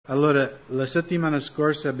Allora, la settimana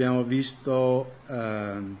scorsa abbiamo visto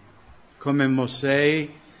come Mosè,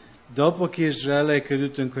 dopo che Israele è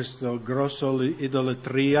caduto in questa grossa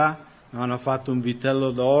idolatria, hanno fatto un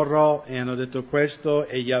vitello d'oro e hanno detto questo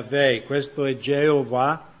è Yahweh, questo è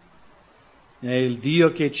Geova, è il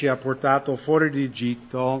Dio che ci ha portato fuori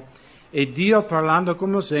d'Egitto. E Dio parlando con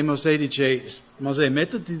Mosè, Mosè dice, Mosè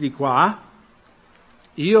mettiti di qua,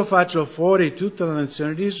 io faccio fuori tutta la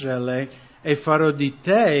nazione di Israele e farò di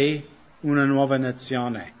te una nuova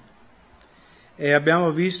nazione. E abbiamo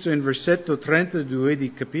visto in versetto 32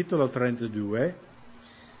 di capitolo 32,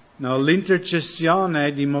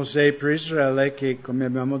 l'intercessione di Mosè per Israele, che come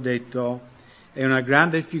abbiamo detto è una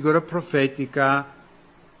grande figura profetica,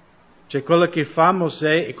 cioè quello che fa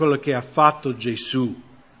Mosè è quello che ha fatto Gesù.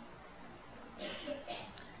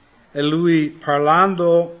 E lui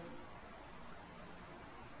parlando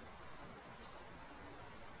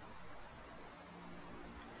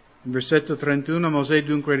in versetto 31, Mosè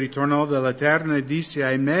dunque ritornò dall'Eterno e disse: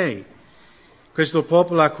 ahimè, questo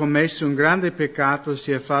popolo ha commesso un grande peccato,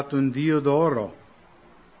 si è fatto un Dio d'oro.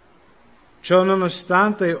 Ciò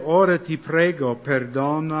nonostante, ora ti prego,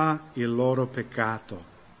 perdona il loro peccato.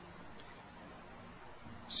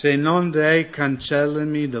 Se non dei,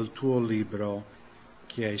 cancellami dal tuo libro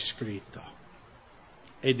che hai scritto.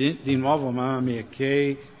 E di nuovo, mamma mia,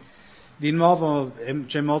 che di nuovo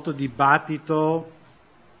c'è molto dibattito.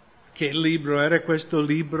 Che libro era questo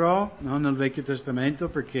libro, no, nel Vecchio Testamento,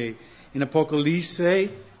 perché in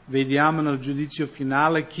Apocalisse vediamo nel giudizio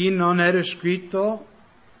finale chi non era scritto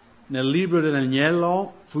nel libro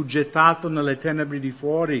dell'agnello fu gettato nelle tenebre di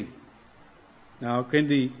fuori. No,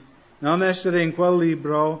 quindi non essere in quel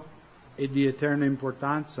libro è di eterna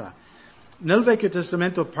importanza. Nel Vecchio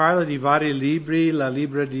Testamento parla di vari libri, la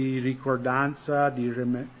libra di ricordanza, di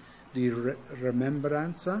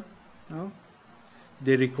remembranza, no?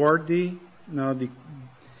 Dei ricordi, no,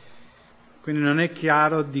 quindi non è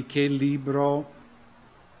chiaro di che libro,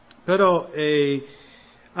 però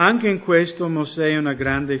anche in questo Mosè è una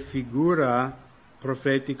grande figura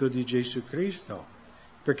profetica di Gesù Cristo,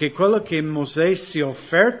 perché quello che Mosè si è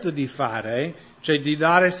offerto di fare, cioè di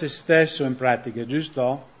dare se stesso in pratica,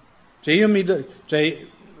 giusto? Cioè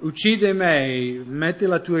uccide me, metti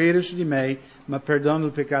la tua ira su di me, ma perdona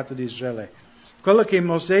il peccato di Israele. Quello che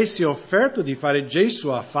Mosè si è offerto di fare, Gesù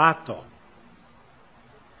ha fatto.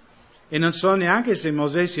 E non so neanche se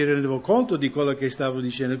Mosè si rendeva conto di quello che stavo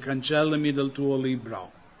dicendo, cancellami dal tuo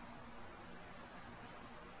libro.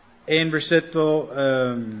 E in versetto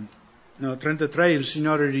 33 il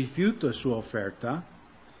Signore rifiuta la sua offerta.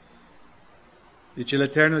 Dice: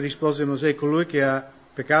 l'Eterno rispose a Mosè: colui che ha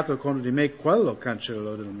peccato contro di me, quello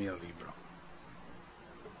cancellò dal mio libro.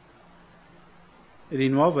 E di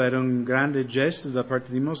nuovo era un grande gesto da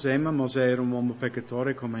parte di Mosè, ma Mosè era un uomo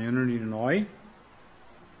peccatore come ognuno di noi,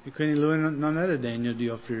 e quindi lui non era degno di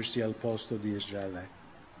offrirsi al posto di Israele.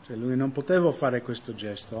 Cioè lui non poteva fare questo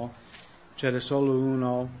gesto, c'era solo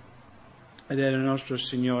uno, ed era il nostro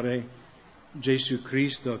Signore Gesù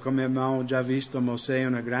Cristo. Come abbiamo già visto, Mosè è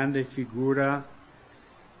una grande figura,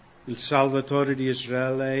 il Salvatore di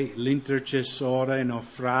Israele, l'intercessore, no,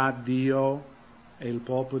 fra Dio e il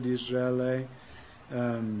popolo di Israele.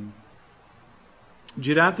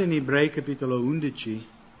 Girate in Ebrei capitolo 11.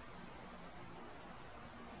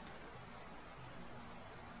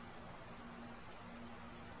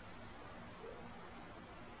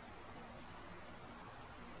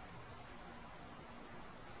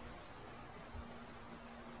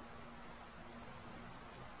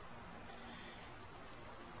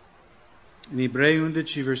 In Ebrei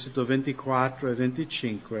 11, versetto 24 e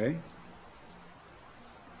 25,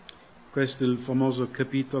 questo è il famoso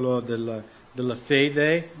capitolo della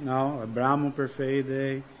fede, no? Abramo per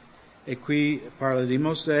fede, e qui parla di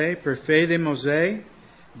Mosè. Per fede Mosè,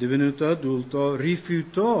 divenuto adulto,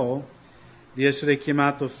 rifiutò di essere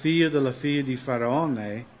chiamato figlio della figlia di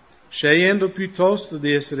Faraone, scegliendo piuttosto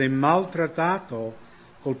di essere maltrattato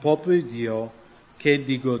col popolo di Dio che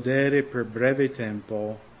di godere per breve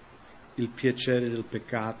tempo il piacere del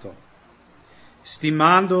peccato,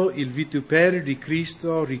 stimando il vituperio di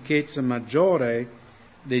Cristo ricchezza maggiore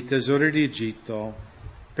dei tesori di Egitto,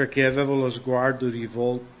 perché aveva lo sguardo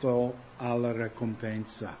rivolto alla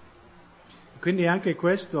ricompensa. Quindi anche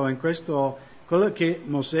questo, quello che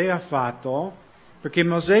Mosè ha fatto, perché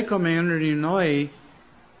Mosè come ognuno di noi,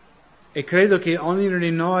 e credo che ognuno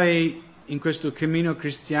di noi in questo cammino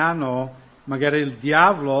cristiano, magari il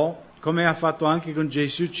diavolo, come ha fatto anche con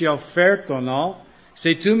Gesù, ci ha offerto, no?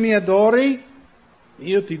 Se tu mi adori,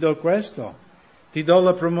 io ti do questo. Ti do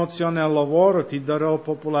la promozione al lavoro, ti darò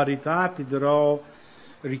popolarità, ti darò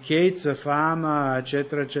ricchezza, fama,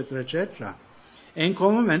 eccetera, eccetera, eccetera. E in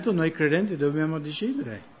quel momento noi credenti dobbiamo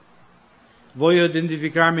decidere. Voglio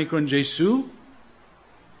identificarmi con Gesù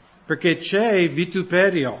perché c'è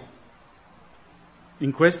vituperio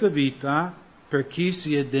in questa vita per chi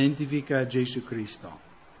si identifica a Gesù Cristo.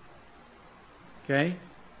 Ok?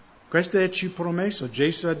 Questo è ci promesso.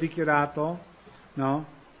 Gesù ha dichiarato, no?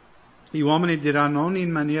 Gli uomini diranno ogni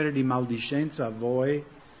maniera di maldicenza a voi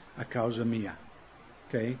a causa mia.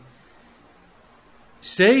 Ok?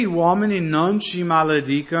 Se gli uomini non ci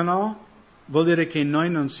maledicono, vuol dire che noi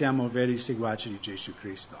non siamo veri seguaci di Gesù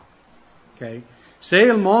Cristo. Ok? Se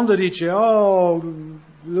il mondo dice, oh,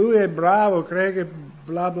 lui è bravo, crede che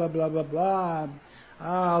bla bla bla bla bla,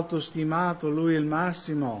 ha autostimato, lui è il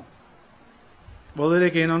massimo, vuol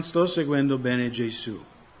dire che non sto seguendo bene Gesù.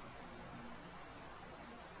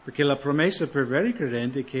 Perché la promessa per veri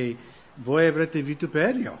credenti è che voi avrete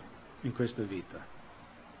vituperio in questa vita.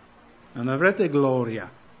 Non avrete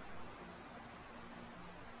gloria.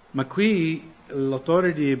 Ma qui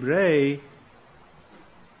l'autore di Ebrei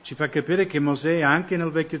ci fa capire che Mosè, anche nel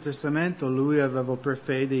Vecchio Testamento, lui aveva per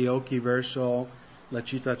fede gli occhi verso la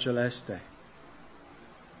città celeste.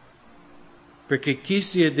 Perché chi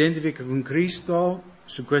si identifica con Cristo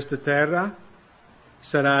su questa terra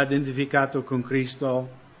sarà identificato con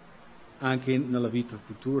Cristo anche nella vita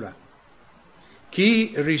futura.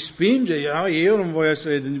 Chi respinge, io non voglio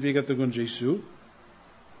essere identificato con Gesù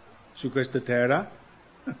su questa terra.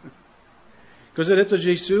 Cosa ha detto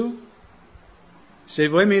Gesù? Se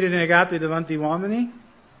voi mi rinnegate davanti agli uomini,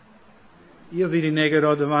 io vi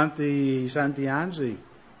rinnegherò davanti ai santi angeli.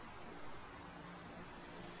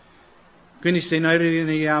 Quindi se noi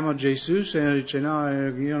rinneghiamo Gesù, se noi dice no,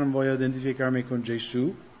 io non voglio identificarmi con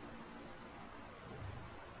Gesù,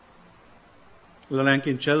 allora anche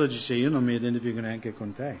in cielo dice io non mi identifico neanche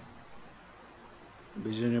con te.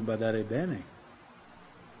 Bisogna badare bene.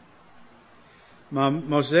 Ma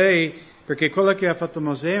Mosè, perché quello che ha fatto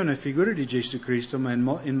Mosè è una figura di Gesù Cristo, ma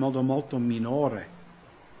in modo molto minore.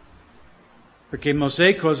 Perché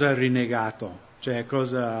Mosè cosa ha rinnegato? Cioè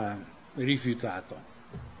cosa ha rifiutato?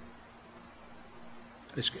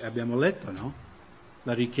 Abbiamo letto, no?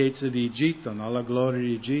 La ricchezza di Egitto, no? La gloria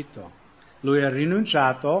di Egitto. Lui ha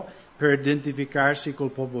rinunciato per identificarsi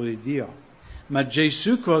col popolo di Dio. Ma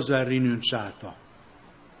Gesù cosa ha rinunciato?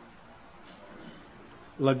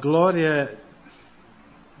 La gloria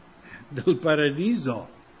del paradiso,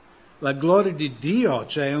 la gloria di Dio,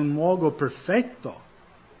 cioè un luogo perfetto,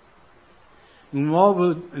 un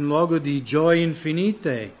luogo di gioie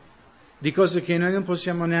infinite, di cose che noi non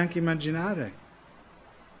possiamo neanche immaginare.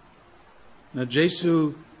 Ma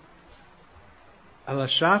Gesù ha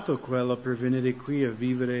lasciato quello per venire qui a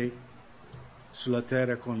vivere sulla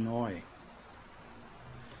terra con noi.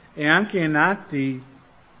 E anche in Atti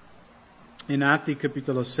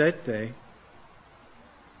capitolo 7,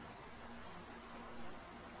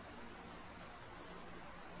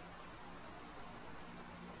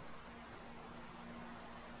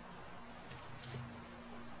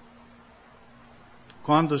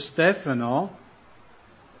 quando Stefano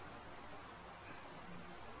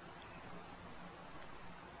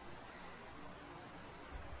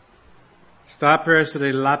sta per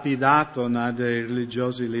essere lapidato dai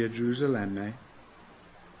religiosi lì a Gerusalemme,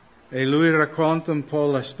 e lui racconta un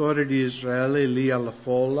po' la storia di Israele lì alla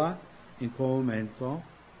folla in quel momento,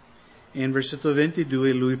 e in versetto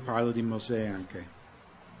 22 lui parla di Mosè anche.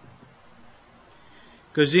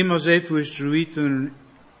 Così Mosè fu istruito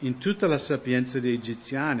in tutta la sapienza degli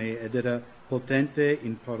egiziani ed era potente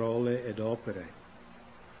in parole ed opere.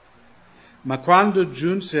 Ma quando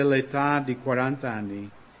giunse all'età di 40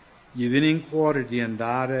 anni, gli venne in cuore di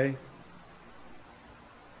andare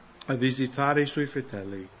a visitare i suoi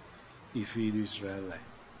fratelli, i figli di Israele.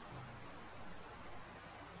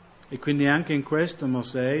 E quindi anche in questo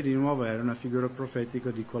Mosè di nuovo era una figura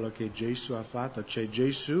profetica di quello che Gesù ha fatto. Cioè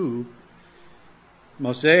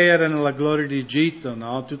Mosè era nella gloria di Egitto,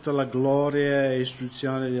 no? Tutta la gloria e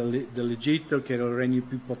istruzione dell'Egitto, che era il regno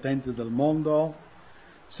più potente del mondo.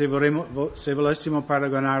 Se volessimo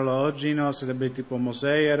paragonarlo oggi, no? Sarebbe tipo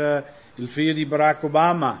Mosè era il figlio di Barack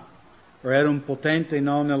Obama, o era un potente,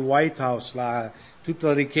 no? Nel White House, tutta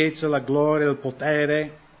la ricchezza, la gloria, il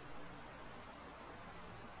potere.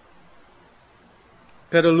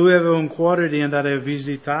 Però lui aveva un cuore di andare a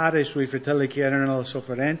visitare i suoi fratelli che erano nella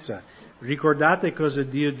sofferenza. Ricordate cosa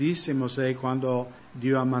Dio disse a Mosè quando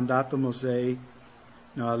Dio ha mandato Mosè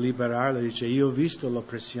a liberarlo? Dice, io ho visto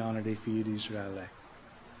l'oppressione dei figli di Israele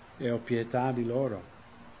e ho pietà di loro.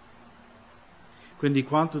 Quindi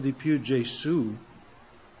quanto di più Gesù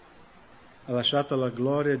ha lasciato la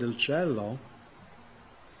gloria del cielo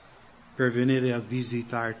per venire a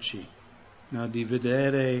visitarci, no? Di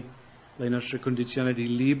vedere le nostre condizioni,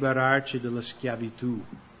 di liberarci dalla schiavitù.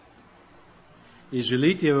 Gli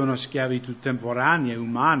israeliti avevano schiavitù temporanea,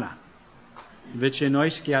 umana, invece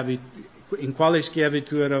noi in quale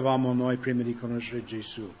schiavitù eravamo noi prima di conoscere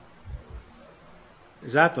Gesù?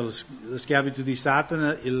 Esatto, la schiavitù di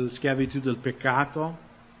Satana, la schiavitù del peccato.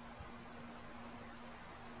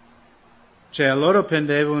 Cioè loro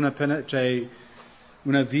pendevano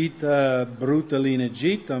una vita brutta lì in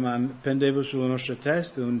Egitto, ma pendeva sulla nostra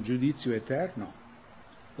testa un giudizio eterno,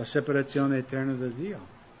 la separazione eterna da Dio.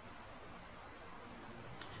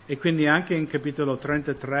 E quindi anche in capitolo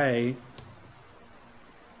 33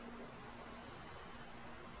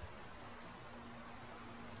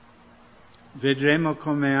 vedremo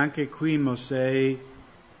come anche qui Mosè,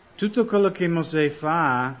 tutto quello che Mosè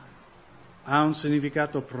fa ha un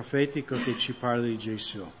significato profetico che ci parla di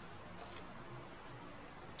Gesù.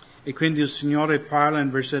 E quindi il Signore parla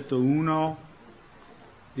in versetto 1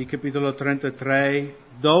 di capitolo 33,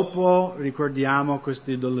 dopo ricordiamo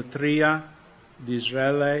questa idolatria di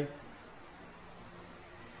Israele.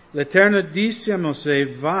 L'Eterno disse a Mosè: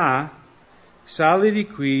 va, sali di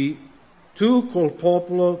qui, tu col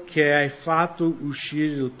popolo che hai fatto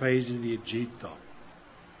uscire dal paese di Egitto.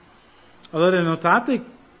 Allora notate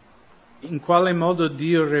in quale modo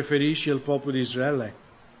Dio riferisce al popolo di Israele.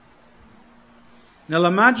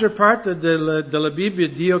 Nella maggior parte della Bibbia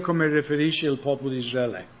Dio come riferisce al popolo di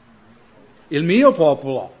Israele? Il mio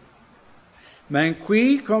popolo. Ma in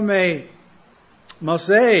qui come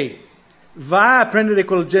Mosè va a prendere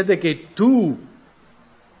quella gente che tu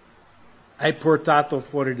hai portato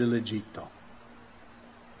fuori dall'Egitto.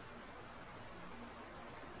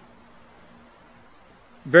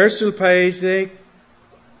 Verso il paese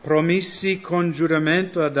promessi con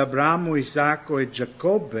giuramento ad Abramo, Isacco e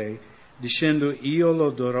Giacobbe, dicendo: io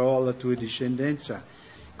lo darò alla tua discendenza.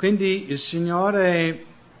 Quindi il Signore,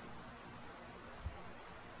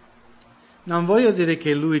 non voglio dire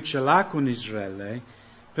che Lui ce l'ha con Israele,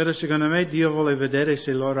 però secondo me Dio vuole vedere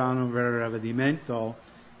se loro hanno un vero ravvedimento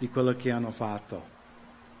di quello che hanno fatto.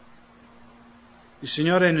 Il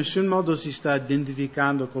Signore in nessun modo si sta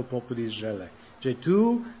identificando col popolo di Israele. Cioè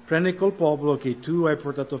tu prendi quel popolo che tu hai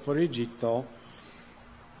portato fuori Egitto,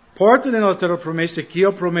 porta nella terra promessa che io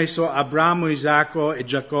ho promesso a Abramo, Isacco e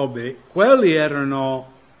Giacobbe. Quelli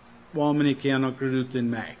erano uomini che hanno creduto in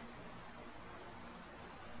me.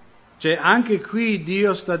 Cioè anche qui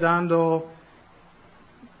Dio sta dando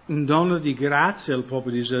un dono di grazia al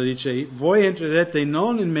popolo di Israele. Dice: voi entrerete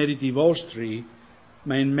non in meriti vostri,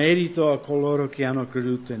 ma in merito a coloro che hanno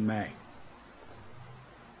creduto in me.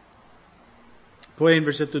 Poi in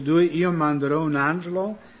versetto 2: io manderò un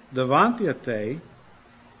angelo davanti a te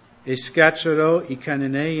e scaccerò i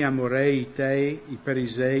Cananei, gli Amorei, i Tei, i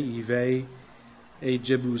Perisei, i Ivei e i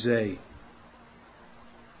Gebusei.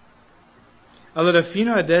 Allora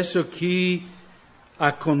fino adesso chi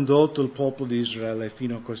ha condotto il popolo di Israele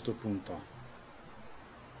fino a questo punto?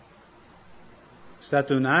 È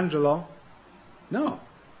stato un angelo? No,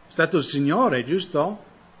 è stato il Signore, giusto?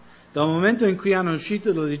 Dal momento in cui hanno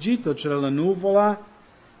uscito dall'Egitto c'era la nuvola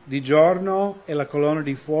di giorno e la colonna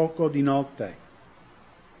di fuoco di notte.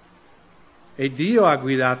 E Dio ha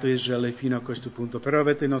guidato Israele fino a questo punto. Però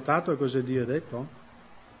avete notato cosa Dio ha detto?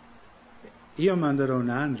 Io manderò un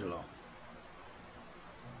angelo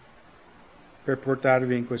per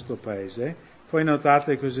portarvi in questo paese. Poi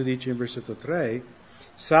notate cosa dice in versetto 3: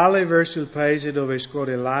 sale verso il paese dove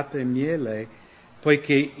scorre latte e miele,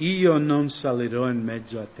 poiché io non salirò in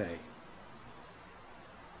mezzo a te.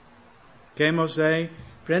 Che Mosè,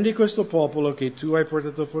 prendi questo popolo che tu hai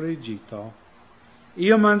portato fuori Egitto,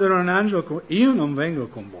 io manderò un angelo, io non vengo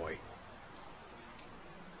con voi.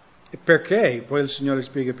 E perché? Poi il Signore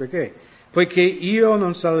spiega perché. Poiché io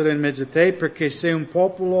non salirò in mezzo a te, perché sei un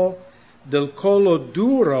popolo del collo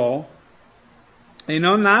duro e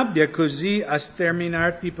non abbia così a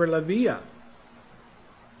sterminarti per la via.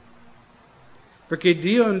 Perché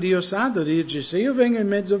Dio è un Dio santo, dice: se io vengo in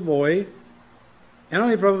mezzo a voi, in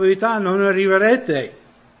ogni probabilità non arriverete,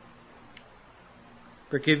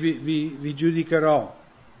 perché vi giudicherò.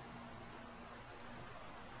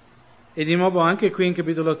 E di nuovo anche qui in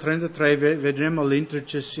capitolo 33 vedremo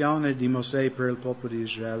l'intercessione di Mosè per il popolo di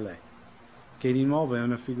Israele, che di nuovo è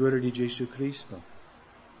una figura di Gesù Cristo.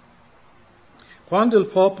 Quando il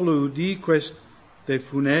popolo udì queste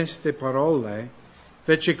funeste parole,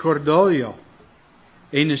 fece cordoglio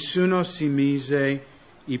e nessuno si mise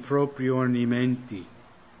i propri ornamenti.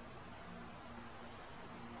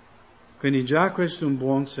 Quindi già questo è un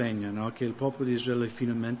buon segno, no? Che il popolo di Israele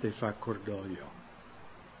finalmente fa cordoglio.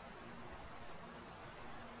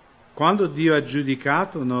 quando Dio ha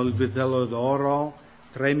giudicato il vitello d'oro,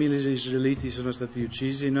 3.000 israeliti sono stati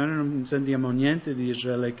uccisi, noi non sentiamo niente di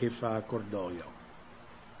Israele che fa cordoglio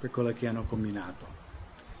per quello che hanno combinato.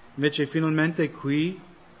 Invece finalmente qui,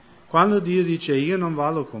 quando Dio dice io non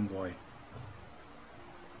vado con voi,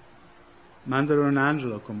 manderò un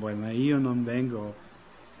angelo con voi, ma io non vengo.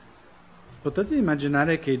 Potete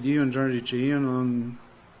immaginare che Dio un giorno dice io non...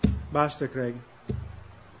 Basta, Craig.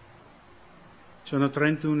 Sono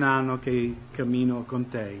 31 anni che cammino con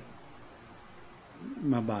te,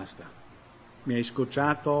 ma basta. Mi hai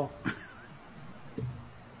scocciato.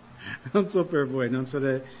 Non so per voi, non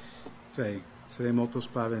sarei molto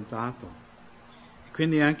spaventato.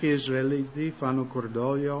 Quindi anche gli israeliti fanno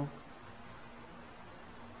cordoglio,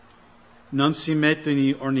 non si mettono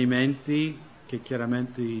gli ornamenti, che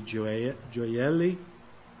chiaramente i gioielli.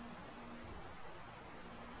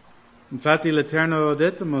 Infatti l'Eterno ha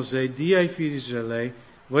detto a Mosè, di ai figli di Israele,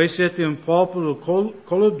 voi siete un popolo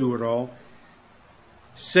collo duro,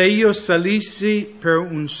 se io salissi per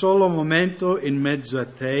un solo momento in mezzo a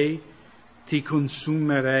te, ti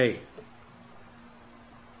consumerei.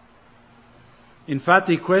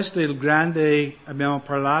 Infatti questo è il grande, abbiamo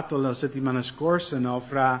parlato la settimana scorsa, no,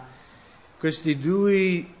 fra questi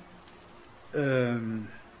due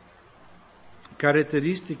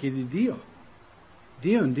caratteristiche di Dio.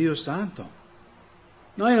 Dio è un Dio santo.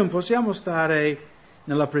 Noi non possiamo stare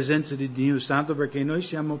nella presenza di Dio santo perché noi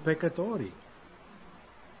siamo peccatori.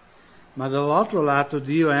 Ma dall'altro lato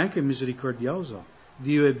Dio è anche misericordioso,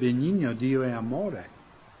 Dio è benigno, Dio è amore.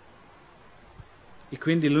 E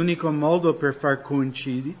quindi l'unico modo per far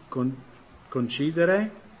coincidere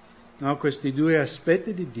questi due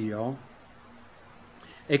aspetti di Dio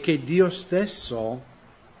è che Dio stesso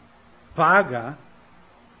paga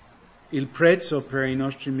il prezzo per i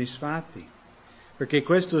nostri misfatti, perché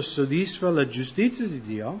questo soddisfa la giustizia di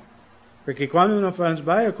Dio, perché quando uno fa un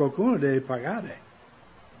sbaglio qualcuno deve pagare.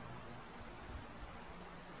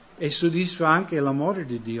 E soddisfa anche l'amore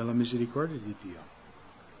di Dio, la misericordia di Dio.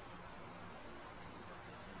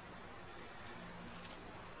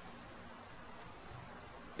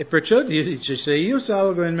 E perciò Dio dice, se io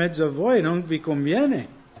salgo in mezzo a voi non vi conviene,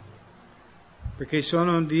 perché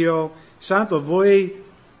sono un Dio santo, voi.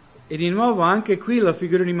 E di nuovo anche qui la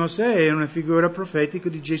figura di Mosè è una figura profetica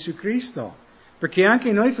di Gesù Cristo. Perché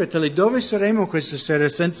anche noi, fratelli, dove saremo questa sera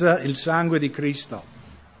senza il sangue di Cristo?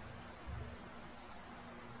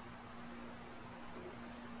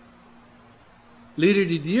 L'ira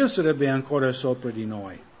di Dio sarebbe ancora sopra di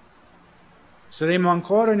noi. Saremo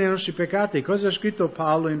ancora nei nostri peccati. Cosa ha scritto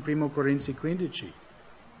Paolo in 1 Corinzi 15?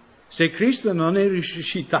 Se Cristo non è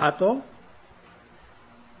risuscitato,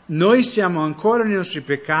 noi siamo ancora nei nostri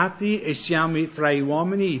peccati e siamo fra gli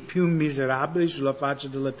uomini i più miserabili sulla faccia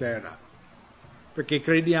della terra, perché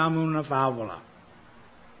crediamo in una favola.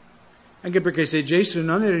 Anche perché se Gesù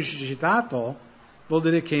non è risuscitato, vuol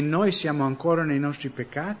dire che noi siamo ancora nei nostri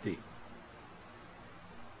peccati.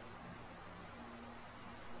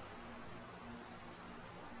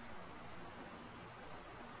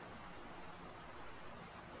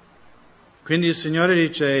 Quindi il Signore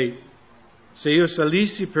dice, se io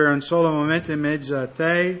salissi per un solo momento in mezzo a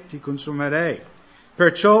te, ti consumerei.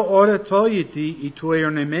 Perciò ora togliti i tuoi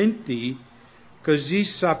ornamenti, così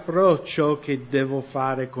saprò ciò che devo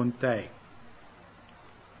fare con te.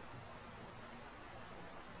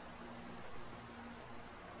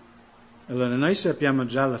 Allora, noi sappiamo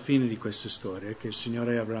già la fine di questa storia, che il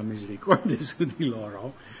Signore avrà misericordia su di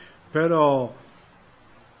loro, però,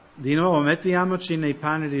 di nuovo, mettiamoci nei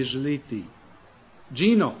panni degli israeliti.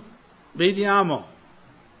 Gino, vediamo,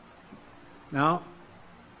 no?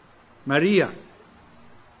 Maria,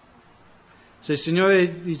 se il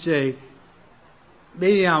Signore dice,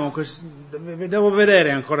 vediamo, devo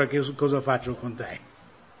vedere ancora cosa faccio con te.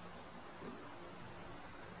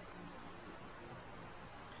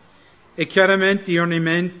 E chiaramente gli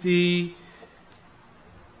ornamenti,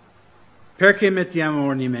 perché mettiamo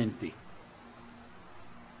ornamenti?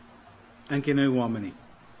 Anche noi uomini.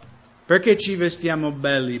 Perché ci vestiamo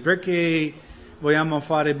belli? Perché vogliamo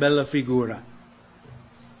fare bella figura?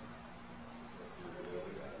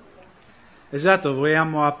 Esatto,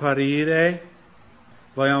 vogliamo apparire,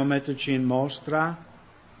 vogliamo metterci in mostra.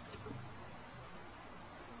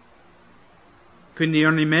 Quindi gli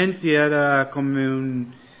ornamenti era come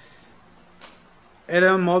un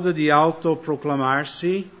modo di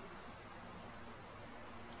autoproclamarsi.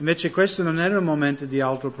 Invece questo non era un momento di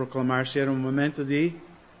autoproclamarsi, era un momento di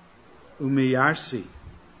umiliarsi,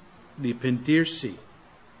 di pentirsi.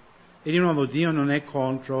 E di nuovo Dio non è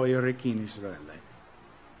contro i ricchi in Israele.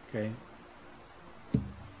 Ok?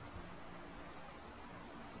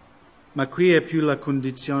 ma qui è più la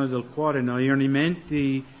condizione del cuore, no? Gli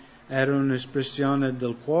ornamenti erano un'espressione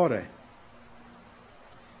del cuore.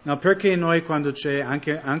 No, perché noi quando c'è,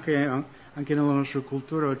 anche nella nostra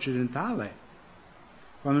cultura occidentale,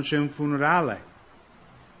 quando c'è un funerale,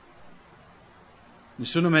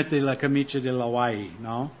 nessuno mette la camicia dell'Hawaii,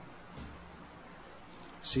 no?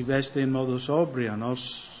 Si veste in modo sobrio, no?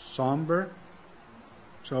 Sobrio.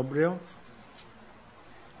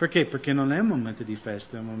 Perché? Perché non è un momento di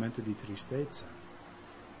festa, è un momento di tristezza.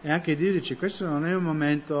 E anche Dio dice, questo non è un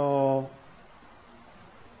momento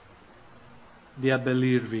di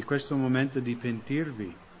abbellirvi, questo è un momento di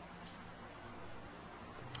pentirvi.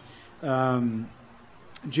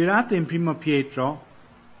 Girate in 1 Pietro,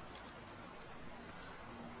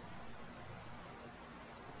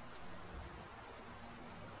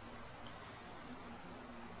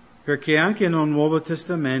 perché anche nel Nuovo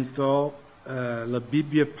Testamento la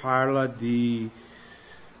Bibbia parla di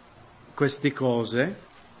queste cose.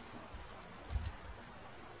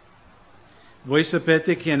 Voi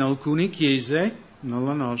sapete che in alcune chiese,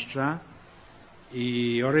 nella nostra,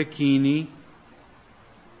 gli orecchini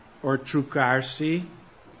o truccarsi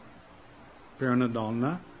per una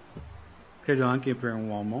donna, credo anche per un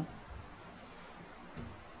uomo,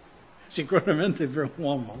 sicuramente per un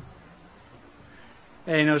uomo.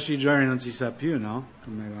 E ai nostri giorni non si sa più, no?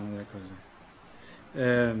 Come vanno le cose.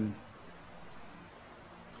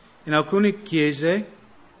 In alcune chiese,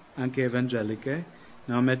 anche evangeliche,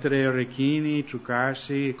 no, mettere orecchini,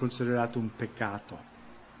 truccarsi è considerato un peccato.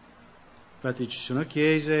 Infatti ci sono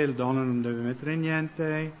chiese, la donna non deve mettere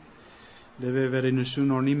niente, deve avere nessun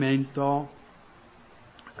ornamento.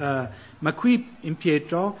 Ma qui in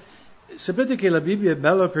Pietro, sapete che la Bibbia è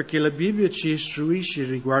bella perché la Bibbia ci istruisce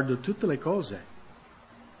riguardo tutte le cose.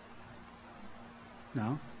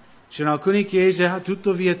 No? Ci sono alcune chiese,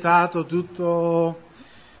 tutto vietato, tutto,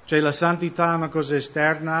 cioè la santità è una cosa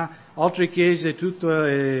esterna, altre chiese tutto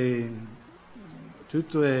è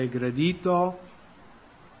gradito,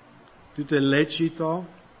 tutto è lecito.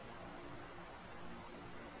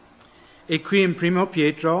 E qui in 1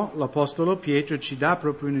 Pietro, l'Apostolo Pietro ci dà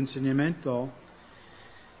proprio un insegnamento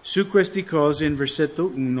su queste cose in versetto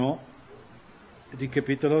 1 di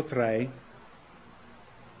capitolo 3.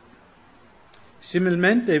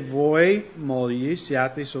 Similmente voi, mogli,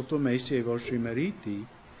 siate sottomessi ai vostri mariti,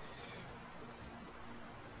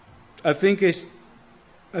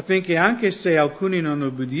 affinché anche se alcuni non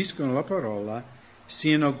obbediscono alla parola,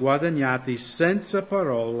 siano guadagnati senza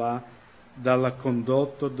parola dalla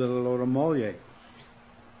condotta della loro moglie.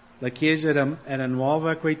 La Chiesa era nuova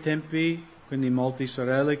a quei tempi, quindi molte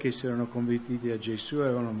sorelle che si erano convertite a Gesù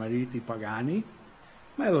avevano mariti pagani,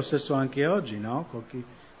 ma è lo stesso anche oggi, no?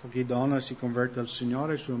 Qualche donna si converte al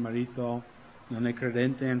Signore, suo marito non è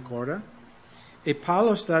credente ancora. E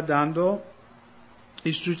Paolo sta dando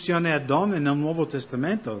istruzione a donne nel Nuovo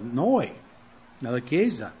Testamento, noi, nella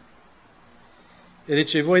Chiesa. E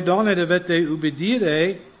dice, voi donne dovete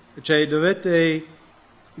ubbidire, cioè dovete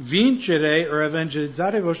vincere o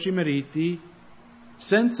evangelizzare i vostri mariti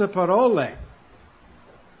senza parole,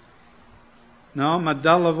 no? Ma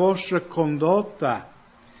dalla vostra condotta.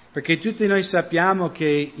 Perché tutti noi sappiamo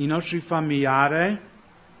che i nostri familiari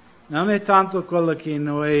non è tanto quello che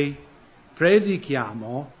noi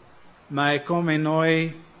predichiamo, ma è come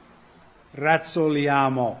noi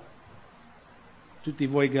razzoliamo, tutti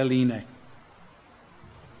voi galline.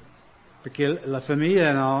 Perché la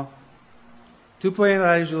famiglia, no? Tu puoi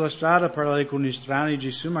andare sulla strada a parlare con gli strani,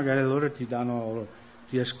 Gesù, magari loro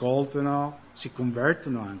ti ascoltano, si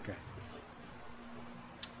convertono anche.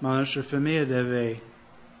 Ma la nostra famiglia deve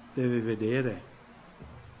vedere.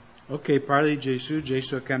 Ok, parli di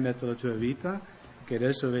Gesù ha cambiato la tua vita, che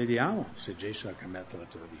adesso vediamo se Gesù ha cambiato la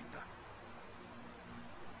tua vita.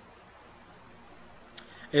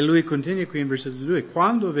 E lui continua qui in versetto 2,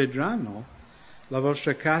 quando vedranno la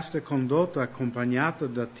vostra casta condotta accompagnata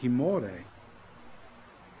da timore.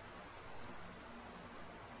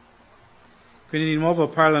 Quindi di nuovo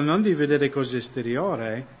parla non di vedere cose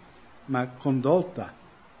esteriori, ma condotta,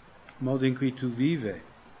 modo in cui tu vivi.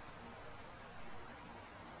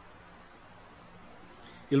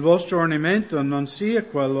 Il vostro ornamento non sia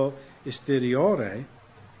quello esteriore,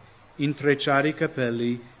 intrecciare i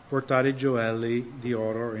capelli, portare gioielli di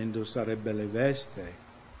oro e indossare belle vesti,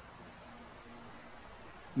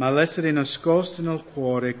 ma l'essere nascosto nel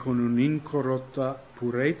cuore con un'incorrotta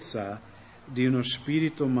purezza di uno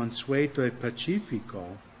spirito mansueto e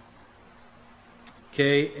pacifico,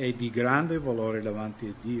 che è di grande valore davanti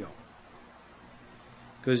a Dio.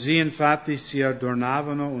 Così infatti si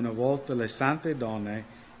adornavano una volta le sante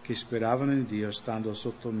donne che speravano in Dio stando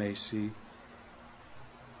sottomessi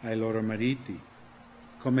ai loro mariti,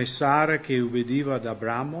 come Sara che ubbidiva ad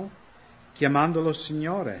Abramo, chiamandolo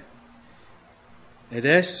Signore. Ed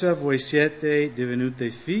essa voi siete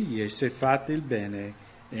divenute figlie se fate il bene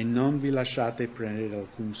e non vi lasciate prendere da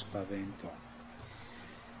alcun spavento.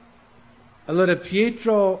 Allora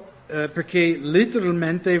Pietro, perché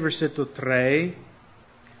letteralmente versetto 3,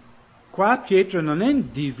 qua Pietro non è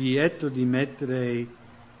in divieto di mettere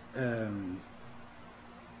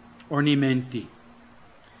ornamenti.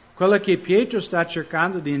 Quello che Pietro sta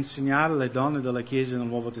cercando di insegnare alle donne della Chiesa nel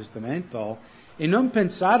Nuovo Testamento è non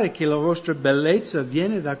pensare che la vostra bellezza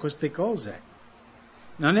viene da queste cose.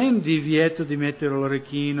 Non è un divieto di mettere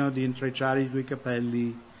l'orecchino, di intrecciare i tuoi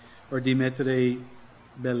capelli o di mettere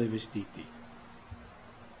belli vestiti.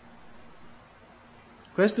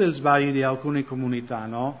 Questo è il sbaglio di alcune comunità,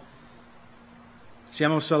 no?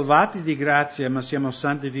 Siamo salvati di grazia, ma siamo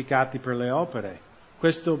santificati per le opere.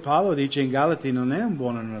 Questo Paolo dice in Galati non è una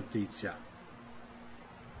buona notizia.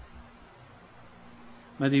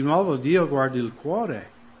 Ma di nuovo Dio guarda il cuore.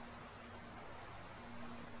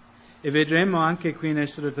 E vedremo anche qui in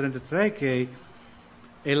Esodo 33 che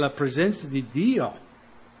è la presenza di Dio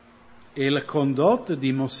e la condotta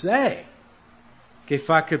di Mosè che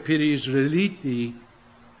fa capire agli israeliti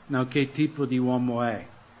che tipo di uomo è.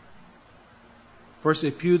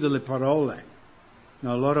 Forse più delle parole.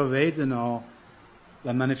 Loro vedono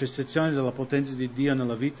la manifestazione della potenza di Dio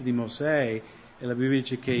nella vita di Mosè e la Bibbia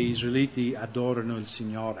dice che gli israeliti adorano il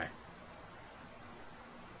Signore.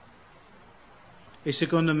 E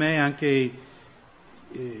secondo me anche,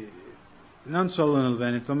 non solo nel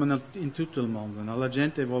Veneto, ma in tutto il mondo, la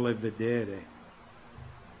gente vuole vedere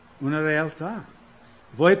una realtà.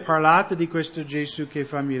 Voi parlate di questo Gesù che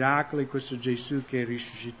fa miracoli, questo Gesù che è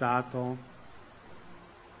risuscitato.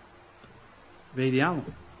 Vediamo,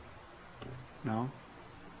 no?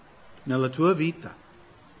 Nella tua vita,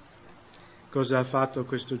 cosa ha fatto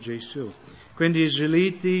questo Gesù. Quindi gli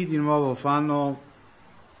israeliti di nuovo fanno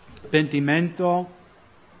pentimento,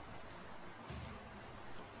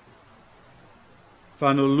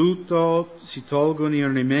 fanno lutto, si tolgono gli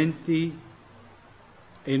ornamenti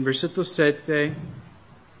e in versetto 7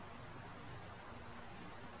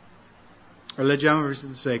 leggiamo il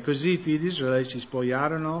versetto 6: così i figli di Israele si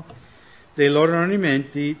spogliarono dei loro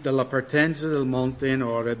ornamenti dalla partenza del monte in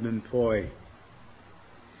Oreb in poi.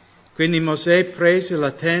 Quindi Mosè prese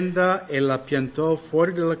la tenda e la piantò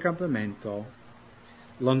fuori dall'accampamento,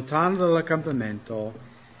 lontano dall'accampamento,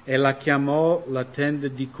 e la chiamò la tenda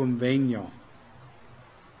di convegno.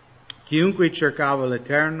 Chiunque cercava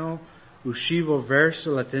l'Eterno usciva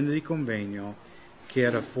verso la tenda di convegno che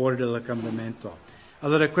era fuori dall'accampamento.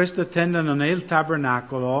 Allora questa tenda non è il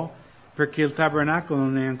tabernacolo, perché il tabernacolo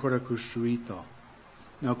non è ancora costruito.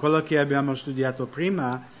 No, quello che abbiamo studiato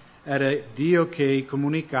prima era Dio che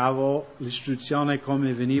comunicava l'istruzione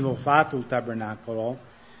come veniva fatto il tabernacolo.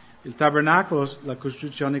 Il tabernacolo, la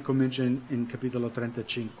costruzione comincia in capitolo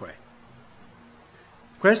 35.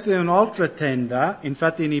 Questa è un'altra tenda,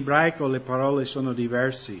 infatti in ebraico le parole sono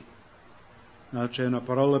diverse. No, c'è una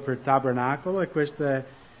parola per tabernacolo e questa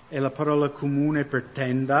è la parola comune per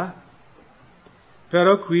tenda.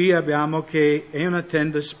 Però qui abbiamo che è una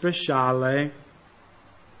tenda speciale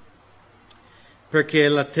perché è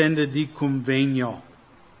la tenda di convegno.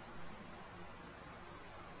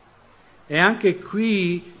 E anche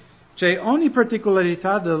qui, ogni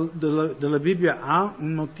particolarità della Bibbia ha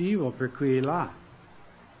un motivo per cui è là.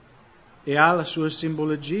 E ha la sua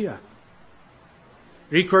simbologia.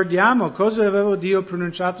 Ricordiamo cosa aveva Dio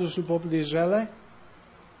pronunciato sul popolo di Israele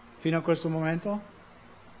fino a questo momento?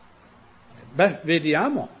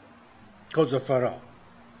 Vediamo cosa farò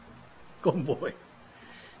con voi.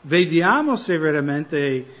 Vediamo se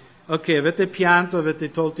veramente, avete pianto,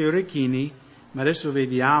 avete tolto i orecchini, ma adesso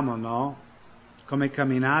vediamo, no? Come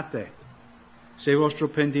camminate, se il vostro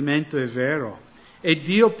pentimento è vero. E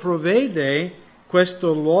Dio provvede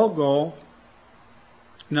questo luogo,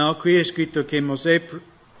 no? Qui è scritto che Mosè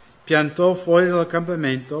piantò fuori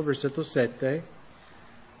dall'accampamento, versetto 7,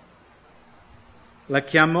 la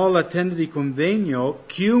chiamò la tenda di convegno,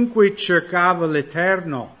 chiunque cercava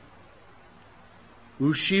l'Eterno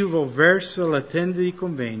usciva verso la tenda di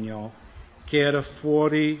convegno che era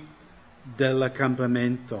fuori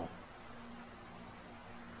dell'accampamento.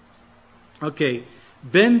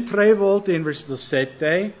 Ben 3 volte in versetto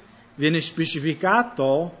 7 viene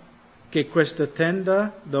specificato che questa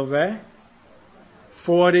tenda dov'è?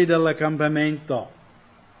 Fuori dall'accampamento.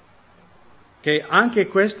 Che anche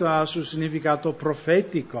questo ha il suo significato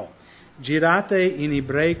profetico. Girate in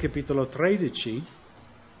Ebrei capitolo 13.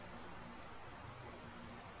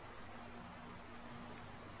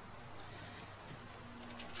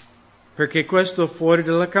 perché questo fuori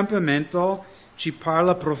dall'accampamento ci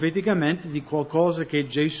parla profeticamente di qualcosa che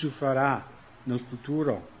Gesù farà nel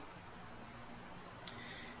futuro.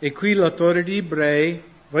 E qui l'autore di Ebrei,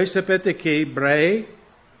 voi sapete che Ebrei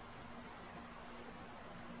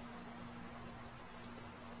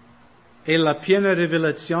è la piena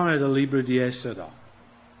rivelazione del libro di Esodo,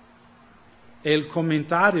 è il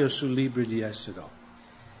commentario sul libro di Esodo.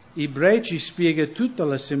 Ebrei ci spiega tutta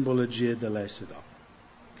la simbologia dell'Esodo,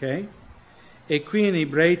 ok? E qui in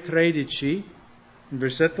Ebrei 13, in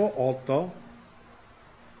versetto 8,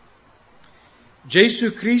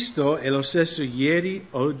 Gesù Cristo è lo stesso ieri,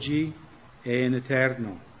 oggi e in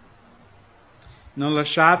eterno. Non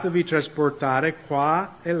lasciatevi trasportare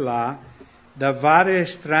qua e là da varie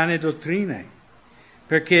strane dottrine,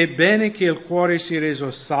 perché è bene che il cuore sia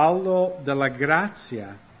reso saldo dalla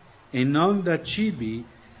grazia e non da cibi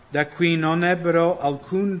da cui non ebbero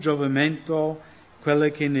alcun giovamento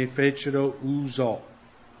quelle che ne fecero uso.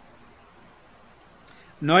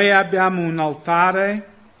 Noi abbiamo un altare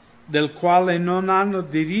del quale non hanno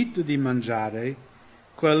diritto di mangiare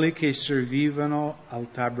quelli che servivano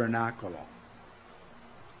al tabernacolo.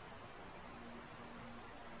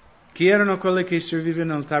 Chi erano quelli che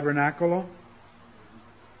servivano al tabernacolo?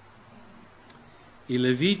 I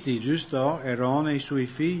Leviti, giusto? Erano i suoi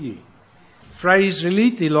figli. Fra gli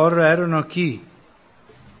israeliti loro erano chi?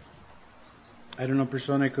 Erano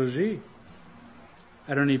persone così.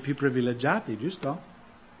 Erano i più privilegiati, giusto?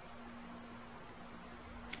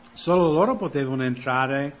 Solo loro potevano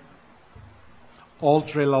entrare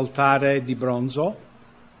oltre l'altare di bronzo,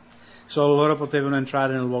 solo loro potevano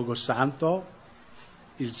entrare nel luogo santo.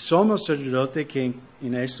 Il sommo sacerdote, che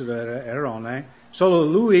in esso era Aarone, solo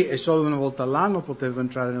lui e solo una volta all'anno poteva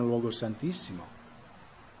entrare nel luogo santissimo.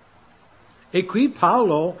 E qui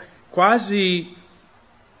Paolo, quasi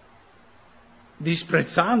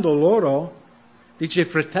disprezzando loro, dice: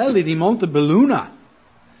 fratelli di Montebelluna,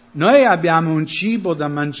 noi abbiamo un cibo da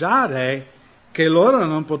mangiare che loro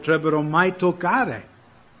non potrebbero mai toccare.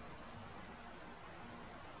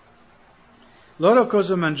 Loro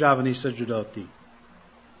cosa mangiavano i sacerdoti?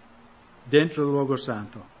 Dentro il luogo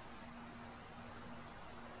santo.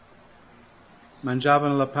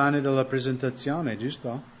 Mangiavano la pane della presentazione,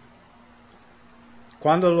 giusto?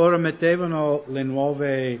 Quando loro mettevano le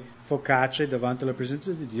nuove focacce davanti alla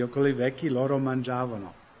presenza di Dio, quelli vecchi loro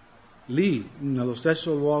mangiavano. Lì, nello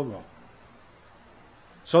stesso luogo.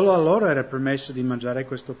 Solo a loro era permesso di mangiare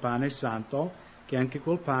questo pane santo, che anche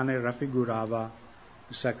quel pane raffigurava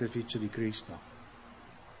il sacrificio di Cristo.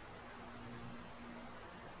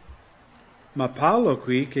 Ma Paolo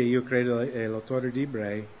qui, che io credo è l'autore di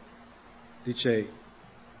Ebrei, dice: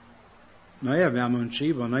 noi abbiamo un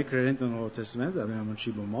cibo, noi credenti nel Nuovo Testamento abbiamo un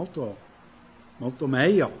cibo molto, molto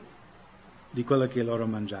meglio di quello che loro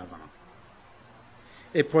mangiavano.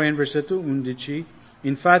 E poi in versetto 11,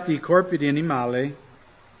 infatti i corpi di animale,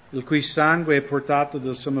 il cui sangue è portato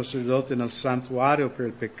dal sommo sacerdote nel santuario per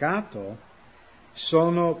il peccato,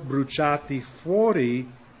 sono bruciati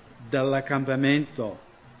fuori dall'accampamento.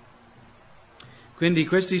 Quindi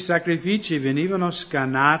questi sacrifici venivano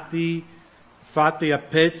scannati, fatti a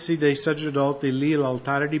pezzi dai sacerdoti lì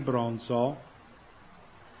all'altare di bronzo,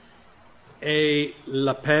 e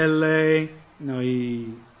la pelle,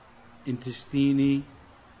 i intestini,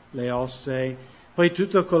 le ossa, poi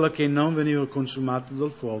tutto quello che non veniva consumato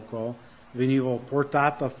dal fuoco veniva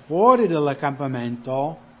portato fuori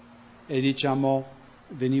dall'accampamento e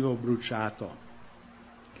veniva bruciato.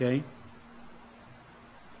 Ok?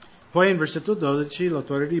 Poi in versetto 12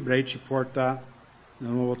 l'autore di Ebrei ci porta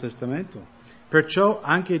nel Nuovo Testamento. Perciò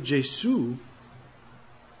anche Gesù,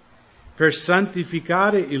 per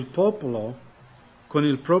santificare il popolo con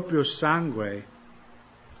il proprio sangue,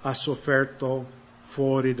 ha sofferto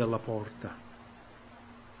fuori dalla porta.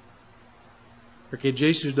 Perché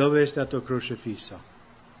Gesù dove è stato crocifisso?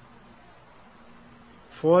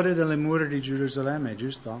 Fuori dalle mura di Gerusalemme,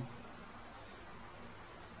 giusto?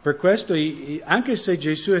 Per questo, anche se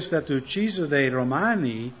Gesù è stato ucciso dai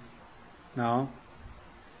Romani, no?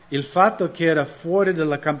 Il fatto che era fuori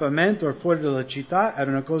dall'accampamento o fuori dalla città era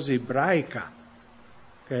una cosa ebraica.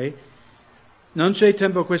 Ok? Non c'è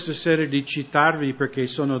tempo questa sera di citarvi, perché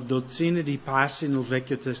sono dozzine di passi nel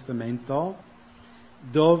Vecchio Testamento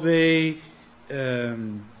dove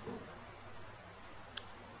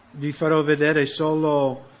vi farò vedere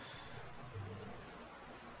solo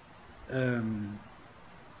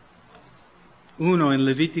uno in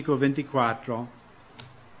Levitico 24.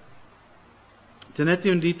 Tenete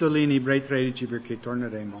un dito lì in Ebrei 13 perché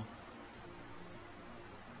torneremo.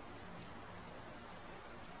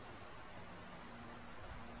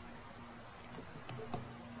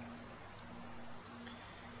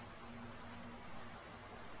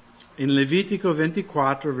 In Levitico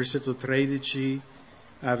 24, versetto 13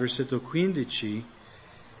 a versetto 15,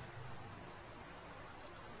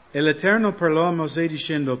 e l'Eterno parlò a Mosè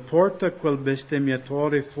dicendo: porta quel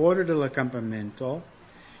bestemmiatore fuori dall'accampamento,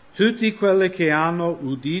 tutti quelli che hanno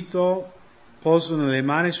udito posano le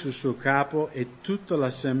mani sul suo capo e tutta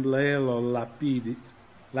l'assemblea lo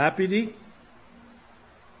lapidi.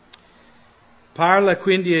 Parla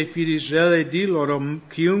quindi ai figli di Israele e di loro: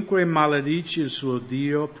 chiunque maledice il suo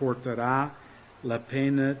Dio porterà la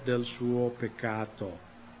pena del suo peccato.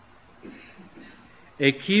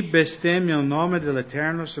 E chi bestemmia il nome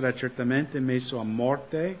dell'Eterno sarà certamente messo a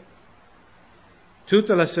morte.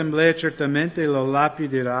 Tutta l'assemblea certamente lo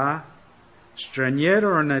lapiderà,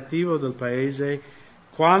 straniero o nativo del paese,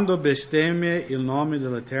 quando bestemmia il nome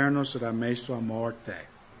dell'Eterno sarà messo a morte.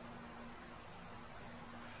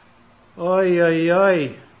 Oi, oi,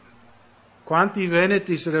 oi, quanti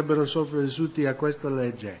veneti sarebbero sopravvissuti a questa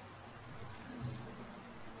legge?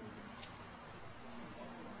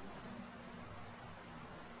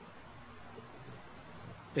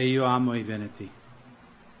 E io amo i veneti.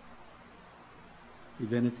 I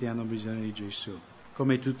veneti hanno bisogno di Gesù,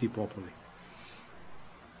 come tutti i popoli.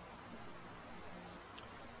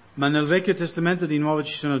 Ma nel Vecchio Testamento di nuovo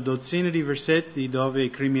ci sono dozzine di versetti dove i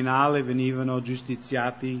criminali venivano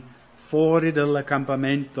giustiziati fuori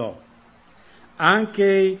dall'accampamento.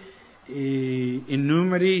 Anche i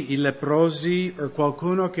numeri, i leprosi o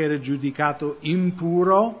qualcuno che era giudicato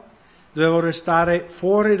impuro doveva restare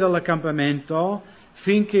fuori dall'accampamento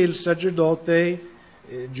finché il sacerdote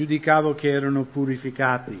giudicava che erano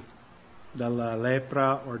purificati dalla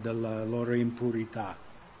lepra o dalla loro impurità.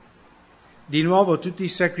 Di nuovo tutti i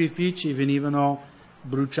sacrifici venivano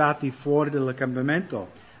bruciati fuori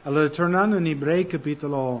dall'accampamento. Allora, tornando in Ebrei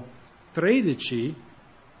capitolo 13,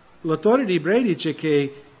 l'autore di Ebrei dice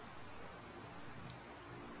che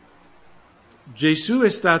Gesù è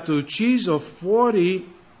stato ucciso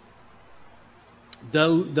fuori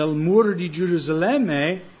dal muro di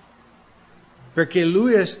Gerusalemme perché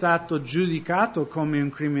lui è stato giudicato come un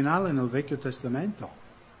criminale nel Vecchio Testamento.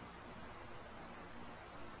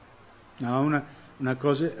 No,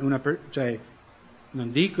 cioè,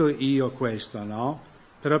 non dico io questo, no?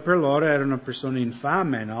 Però per loro erano persone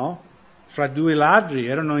infame, no? Fra due ladri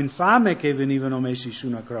erano infame che venivano messi su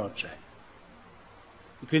una croce.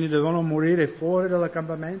 E quindi dovevano morire fuori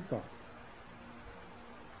dall'accampamento.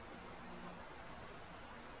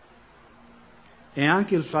 E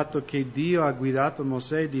anche il fatto che Dio ha guidato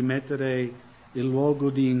Mosè di mettere il luogo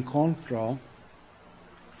di incontro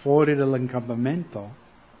fuori dall'accampamento.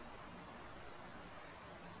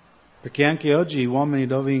 Perché anche oggi gli uomini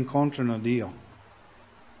dove incontrano Dio?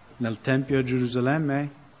 Nel Tempio a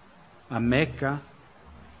Gerusalemme? A Mecca?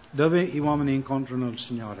 Dove gli uomini incontrano il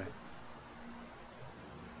Signore?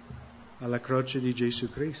 Alla croce di Gesù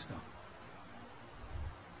Cristo.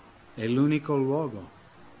 È l'unico luogo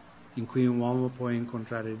in cui un uomo può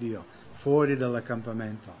incontrare Dio, fuori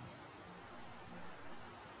dall'accampamento.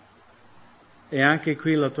 E anche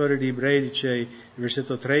qui l'autore di Ebrei dice,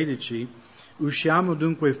 versetto 13, usciamo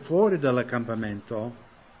dunque fuori dall'accampamento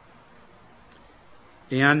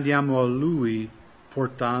e andiamo a Lui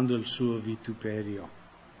portando il suo vituperio.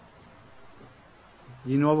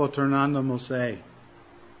 Di nuovo tornando a Mosè.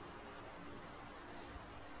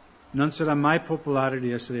 Non sarà mai popolare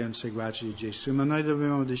di essere un seguace di Gesù, ma noi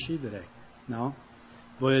dobbiamo decidere, no?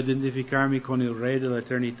 Voglio identificarmi con il Re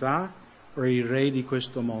dell'eternità o il Re di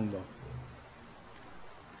questo mondo?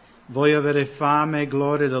 Voglio avere fame e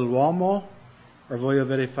gloria dell'uomo o voglio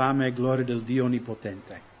avere fame e gloria del Dio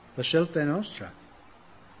onnipotente? La scelta è nostra.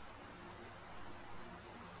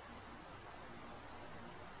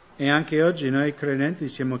 E anche oggi noi credenti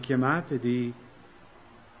siamo chiamati di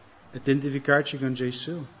identificarci con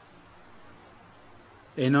Gesù.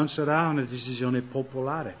 E non sarà una decisione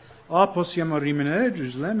popolare. O possiamo rimanere a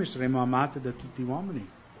Gerusalemme e saremo amati da tutti gli uomini.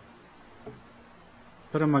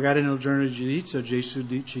 Però magari nel giorno di giudizio Gesù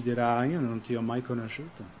ci dirà: io non ti ho mai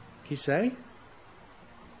conosciuto. Chi sei?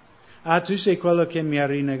 Ah, tu sei quello che mi ha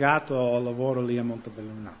rinnegato al lavoro lì a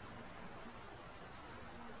Montebelluna.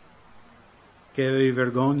 Che avevi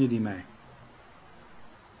vergogna di me.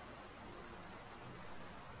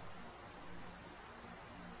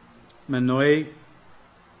 Ma noi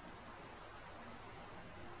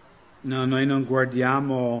non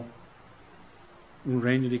guardiamo un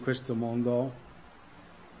regno di questo mondo,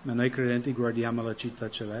 ma noi credenti guardiamo la città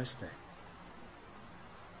celeste.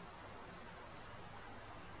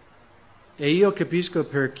 E io capisco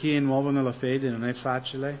per chi è nuovo nella fede non è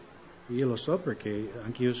facile, io lo so perché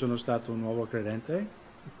anche io sono stato un nuovo credente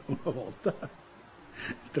una volta,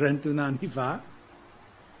 31 anni fa,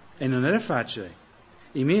 E non era facile.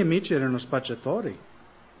 I miei amici erano spacciatori.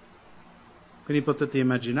 Quindi potete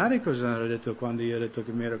immaginare cosa hanno detto quando io ho detto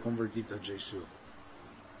che mi ero convertito a Gesù.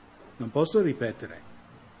 Non posso ripetere.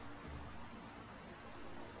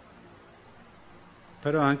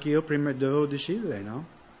 Però anche io prima devo decidere, no?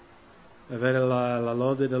 Avere la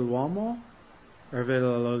lode dell'uomo o avere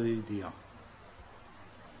la lode di Dio.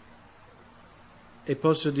 E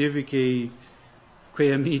posso dirvi che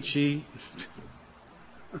quei amici,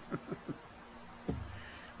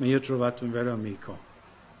 ma io ho trovato un vero amico,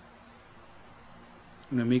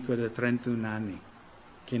 un amico da 31 anni,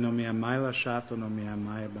 che non mi ha mai lasciato, non mi ha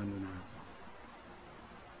mai abbandonato.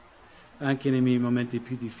 Anche nei miei momenti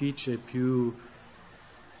più difficili, più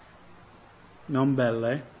non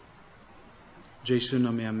belle, Gesù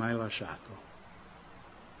non mi ha mai lasciato.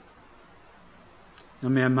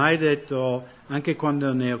 Non mi ha mai detto, anche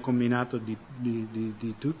quando ne ho combinato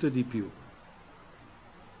di tutto e di più.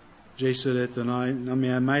 Gesù ha detto, no, non mi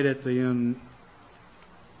ha mai detto io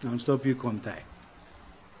non sto più con te.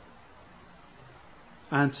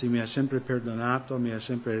 Anzi, mi ha sempre perdonato, mi ha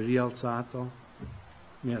sempre rialzato,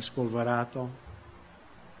 mi ha spolverato.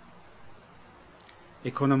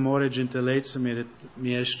 E con amore e gentilezza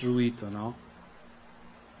mi ha istruito, no?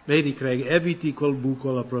 Vedi, Craig, eviti quel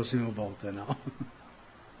buco la prossima volta, no?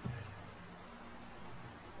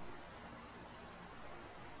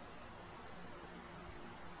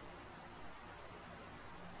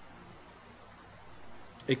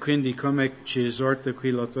 E quindi, come ci esorta qui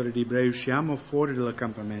l'autore di Ebrei, usciamo fuori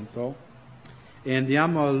dall'accampamento e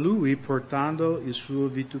andiamo a Lui portando il suo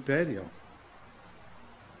vituperio.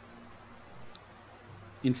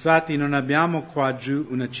 Infatti non abbiamo qua giù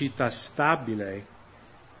una città stabile,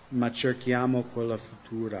 ma cerchiamo quella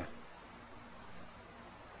futura.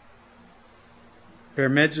 Per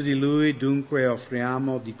mezzo di Lui dunque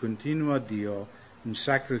offriamo di continuo a Dio un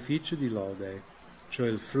sacrificio di lode, cioè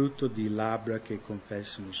il frutto di labbra che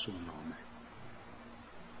confessano il suo nome.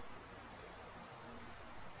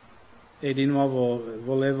 E di nuovo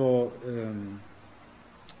volevo,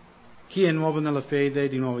 chi è nuovo nella fede,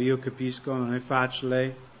 di nuovo io capisco, non è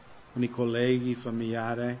facile con i colleghi,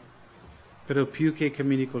 familiari, però più che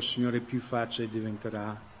cammini col Signore più facile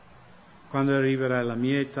diventerà. Quando arriverà la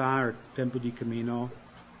mia età, il tempo di cammino,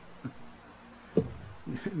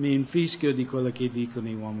 mi infischio di quello che dicono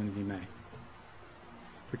i uomini di me.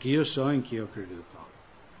 Perché io so in chi ho creduto.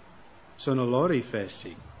 Sono loro i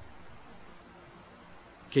fessi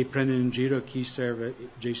che prendono in giro chi serve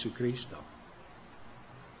Gesù Cristo.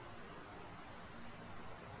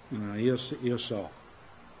 No, io so.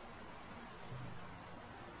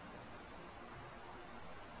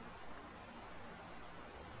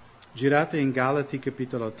 Girate in Galati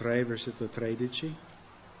capitolo 3, versetto 13.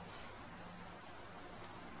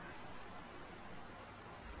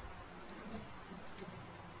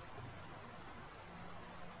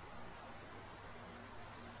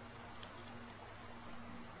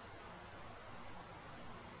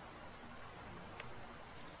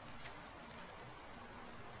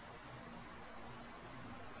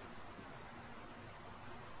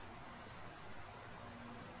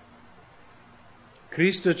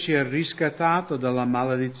 Cristo ci ha riscattato dalla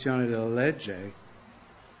maledizione della legge,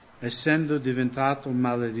 essendo diventato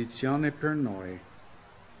maledizione per noi,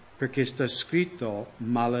 perché sta scritto,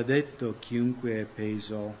 maledetto chiunque è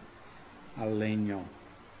appeso al legno.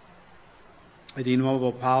 E di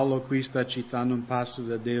nuovo Paolo qui sta citando un passo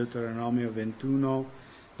da Deuteronomio 21,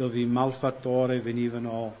 dove i malfattori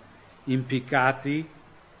venivano impiccati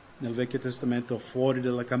nel Vecchio Testamento fuori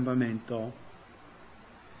dall'accampamento.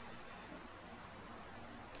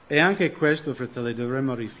 E anche questo, fratelli,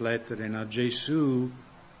 dovremmo riflettere, no? Gesù,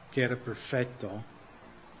 che era perfetto,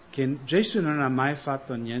 che Gesù non ha mai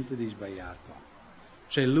fatto niente di sbagliato.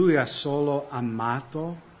 Cioè lui ha solo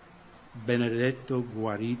amato, benedetto,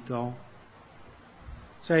 guarito.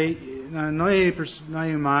 Sai, noi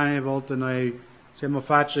umani a volte noi siamo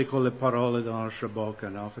facili con le parole della nostra bocca,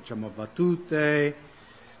 no? Facciamo battute,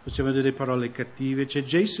 facciamo delle parole cattive. Cioè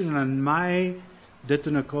Gesù non ha mai detto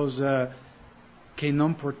una cosa che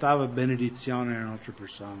non portava benedizione a un'altra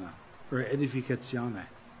persona, per edificazione.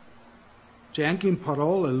 Cioè anche in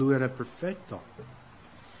parole lui era perfetto.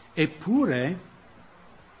 Eppure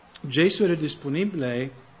Gesù era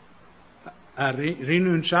disponibile a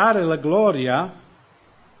rinunciare alla gloria,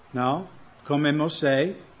 no? Come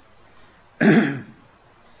Mosè,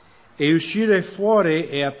 e uscire fuori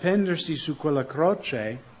e appendersi su quella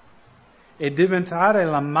croce e diventare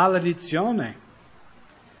la maledizione.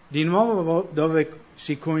 Di nuovo dove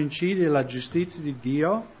si coincide la giustizia di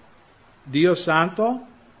Dio, Dio Santo,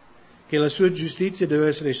 che la sua giustizia deve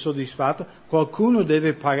essere soddisfatta, qualcuno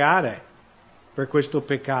deve pagare per questo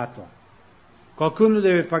peccato. Qualcuno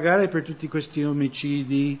deve pagare per tutti questi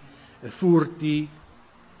omicidi, furti,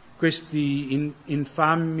 questi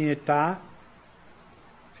infamietà.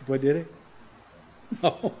 Si può dire?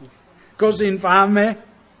 No. Cose infame.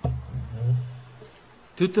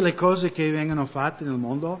 Tutte le cose che vengono fatte nel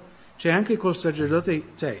mondo. C'è anche quel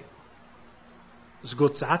sacerdote,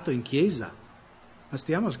 sgozzato in chiesa. Ma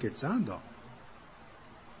stiamo scherzando?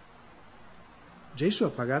 Gesù ha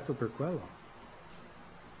pagato per quello.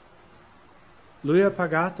 Lui ha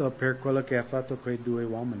pagato per quello che ha fatto quei 2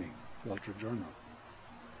 uomini l'altro giorno.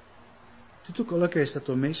 Tutto quello che è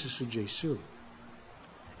stato messo su Gesù.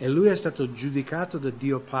 E lui è stato giudicato da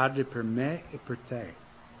Dio Padre per me e per te.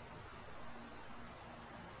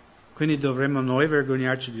 Quindi dovremmo noi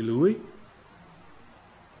vergognarci di lui?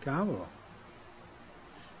 Cavolo.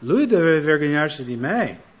 Lui deve vergognarsi di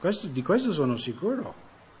me. Di questo sono sicuro.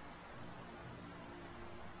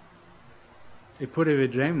 Eppure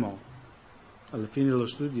vedremo alla fine dello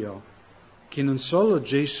studio, che non solo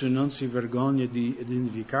Gesù non si vergogna di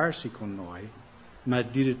identificarsi con noi, ma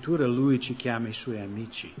addirittura Lui ci chiama i Suoi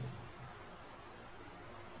amici.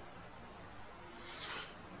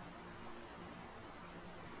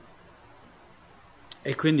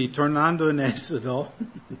 E quindi, tornando in Esodo,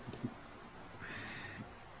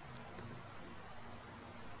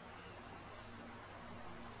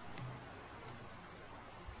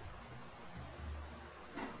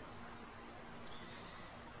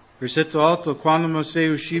 versetto 8, quando Mosè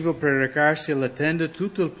usciva per recarsi alla tenda,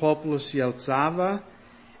 tutto il popolo si alzava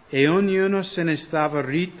e ognuno se ne stava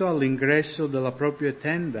ritto all'ingresso della propria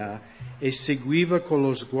tenda e seguiva con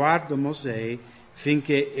lo sguardo Mosè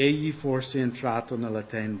finché egli fosse entrato nella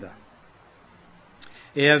tenda.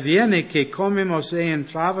 E avviene che come Mosè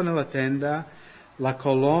entrava nella tenda, la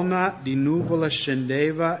colonna di nuvola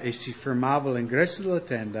scendeva e si fermava all'ingresso della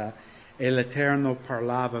tenda e l'Eterno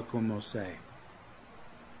parlava con Mosè.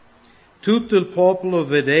 Tutto il popolo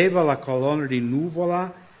vedeva la colonna di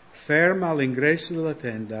nuvola ferma all'ingresso della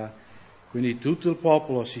tenda, quindi tutto il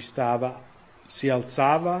popolo si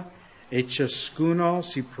alzava e ciascuno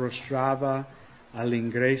si prostrava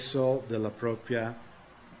all'ingresso della propria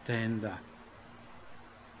tenda.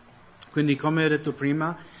 Quindi, come ho detto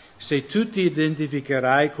prima, se tu ti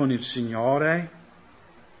identificherai con il Signore,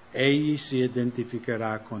 Egli si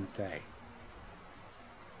identificherà con te.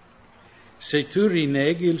 Se tu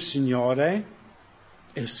rinneghi il Signore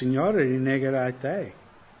rinnegherà te.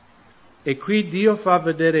 E qui Dio fa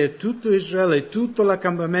vedere a tutto Israele, tutto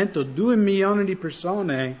l'accampamento, 2 milioni di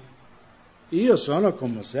persone. Io sono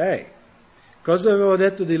con Mosè. Cosa avevo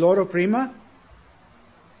detto di loro prima?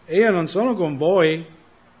 Io non sono con voi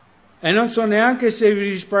e non so neanche se vi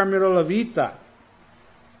risparmierò la vita.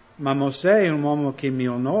 Ma Mosè è un uomo che mi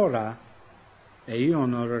onora e io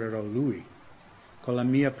onorerò lui con la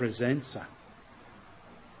mia presenza,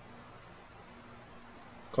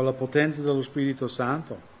 con la potenza dello Spirito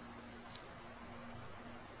Santo.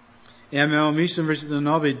 E abbiamo visto in versetto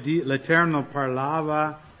 9, l'Eterno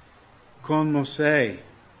parlava con Mosè.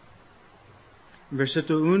 In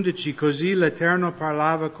versetto 11, così l'Eterno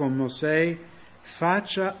parlava con Mosè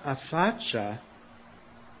faccia a faccia,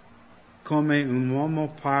 come un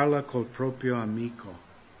uomo parla col proprio amico.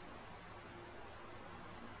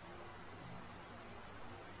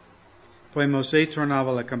 Poi Mosè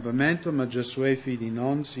tornava all'accampamento, ma Giosuè, figlio di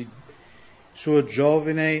Nun, suo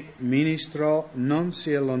giovane ministro, non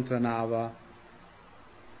si allontanava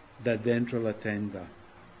da dentro la tenda.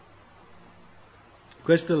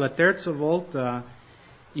 Questa è la terza volta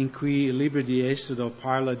in cui il libro di Esodo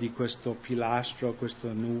parla di questo pilastro,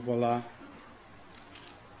 questa nuvola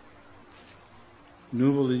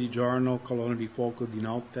di giorno, colonna di fuoco di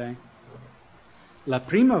notte. La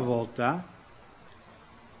prima volta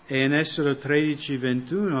è in Esodo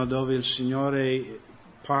 13:21, dove il Signore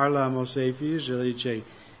parla a Mosè e figlio Israele e dice: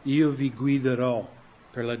 io vi guiderò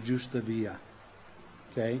per la giusta via.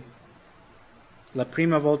 Ok? La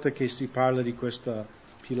prima volta che si parla di questo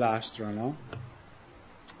pilastro, no?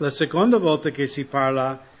 La seconda volta che si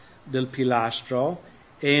parla del pilastro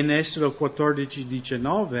è in Esodo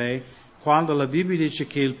 14:19, quando la Bibbia dice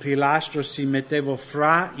che il pilastro si metteva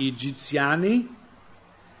fra gli egiziani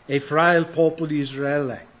e fra il popolo di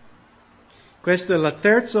Israele. Questa è la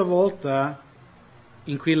terza volta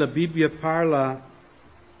in cui la Bibbia parla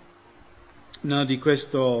di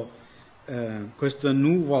questa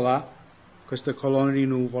nuvola, questa colonna di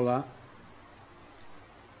nuvola.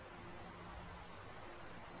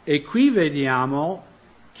 E qui vediamo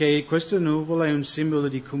che questa nuvola è un simbolo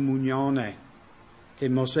di comunione, che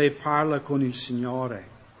Mosè parla con il Signore.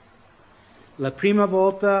 La prima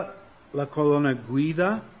volta la colonna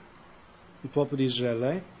guida il popolo di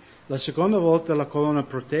Israele, la seconda volta la colonna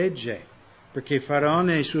protegge, perché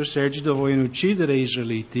Faraone e il suo esercito vogliono uccidere gli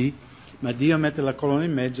israeliti, ma Dio mette la colonna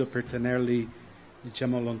in mezzo per tenerli,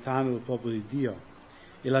 lontano dal popolo di Dio.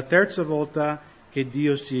 E la terza volta che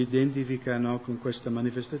Dio si identifica con questa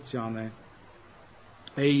manifestazione,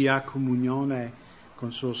 egli ha comunione con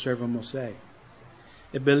il suo servo Mosè.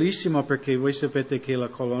 È bellissimo perché voi sapete che la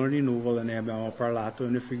colonna di nuvole, ne abbiamo parlato, è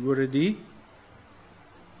una figura di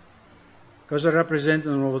cosa rappresenta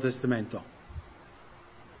nel Nuovo Testamento?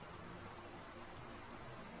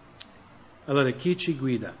 Allora, chi ci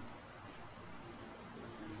guida?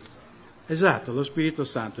 Esatto, lo Spirito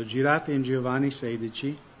Santo. Girate in Giovanni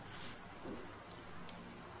 16.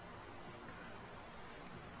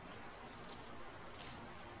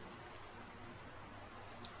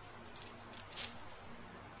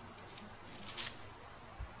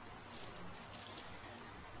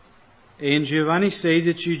 E in Giovanni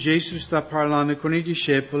 16 Gesù sta parlando con i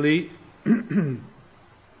discepoli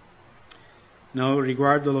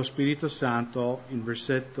riguardo lo Spirito Santo in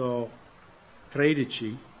versetto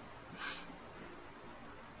 13.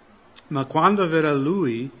 Ma quando verrà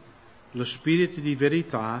Lui, lo Spirito di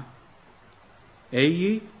verità,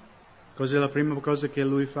 egli, cos'è la prima cosa che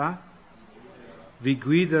Lui fa? Vi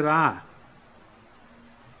guiderà.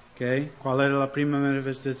 Ok? Qual era la prima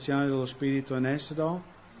manifestazione dello Spirito in Esodo?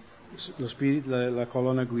 Lo Spirito, la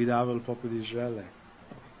colonna guidava il popolo di Israele.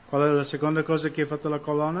 Qual è la seconda cosa che ha fatto la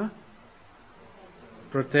colonna?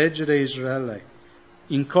 Proteggere Israele.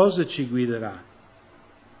 In cosa ci guiderà?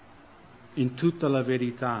 In tutta la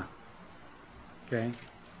verità. Okay?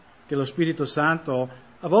 Che lo Spirito Santo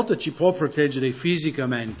a volte ci può proteggere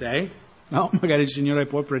fisicamente, No, magari il Signore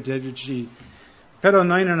può proteggerci, però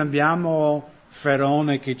noi non abbiamo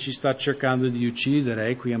Faraone che ci sta cercando di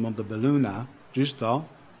uccidere qui a Montebelluna, giusto?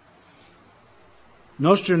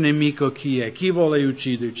 Nostro nemico chi è? Chi vuole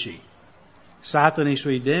ucciderci? Satana e i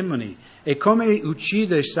suoi demoni. E come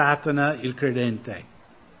uccide Satana il credente?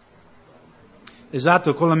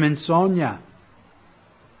 Esatto, con la menzogna.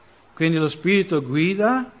 Quindi lo Spirito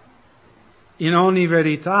guida in ogni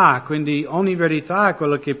verità, quindi ogni verità è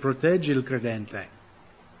quello che protegge il credente.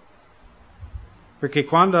 Perché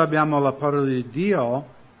quando abbiamo la parola di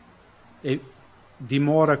Dio e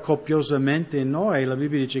dimora copiosamente in noi, la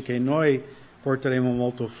Bibbia dice che noi porteremo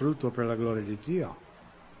molto frutto per la gloria di Dio.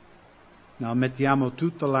 No, mettiamo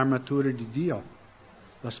tutta l'armatura di Dio,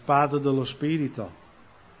 la spada dello Spirito,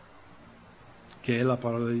 che è la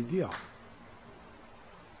parola di Dio.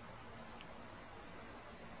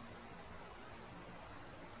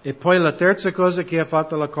 E poi la terza cosa che ha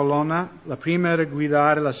fatto la colonna, la prima era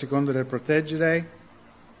guidare, la seconda era proteggere,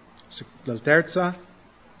 la terza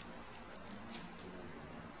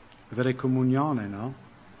avere comunione, no?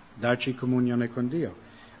 Darci comunione con Dio.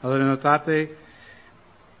 Allora notate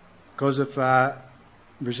cosa fa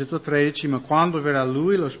versetto 13, ma quando verrà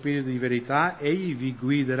Lui, lo Spirito di verità, egli vi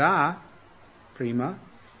guiderà, prima,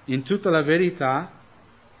 in tutta la verità,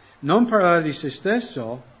 non parlerà di se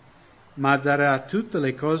stesso, ma darà tutte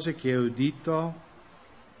le cose che ha udito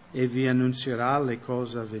e vi annunzierà le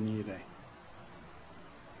cose a venire.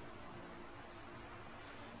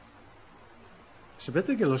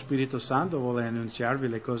 Sapete che lo Spirito Santo vuole annunziarvi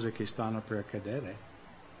le cose che stanno per accadere?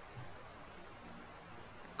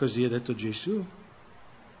 Così ha detto Gesù.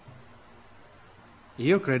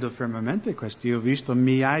 Io credo fermamente questo, io ho visto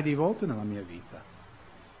migliaia di volte nella mia vita,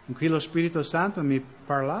 in cui lo Spirito Santo mi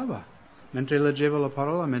parlava, mentre leggevo la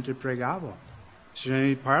parola, mentre pregavo. Il Signore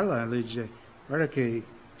mi parla e dice, guarda che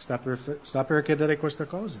sta per accadere questa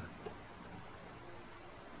cosa.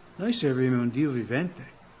 Noi serviamo un Dio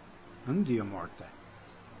vivente, non un Dio morto.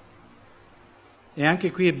 E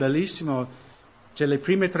anche qui è bellissimo, le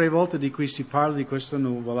prime 3 volte di cui si parla di questa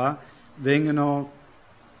nuvola, vengono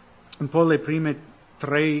un po' le prime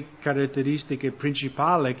 3 caratteristiche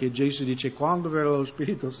principali che Gesù dice, quando verrà lo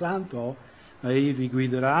Spirito Santo, egli vi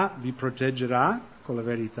guiderà, vi proteggerà con la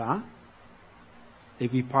verità e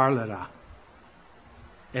vi parlerà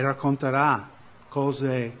e racconterà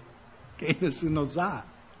cose che nessuno sa.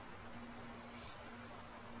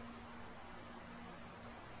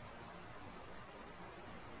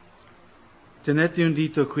 Tenete un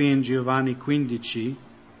dito qui in Giovanni 15,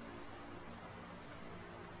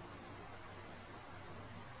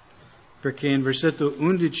 perché in versetto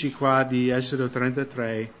 11 qua di Esodo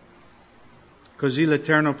 33, così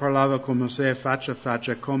l'Eterno parlava con Mosè faccia a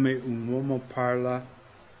faccia come un uomo parla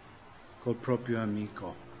col proprio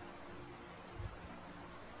amico.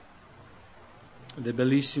 Ed è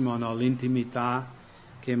bellissimo, no? L'intimità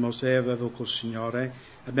che Mosè aveva col Signore.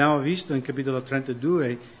 Abbiamo visto in capitolo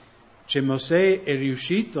 32, cioè Mosè è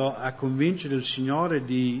riuscito a convincere il Signore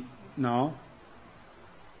di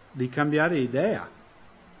cambiare idea.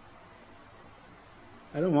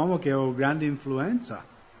 Era un uomo che aveva grande influenza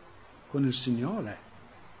con il Signore.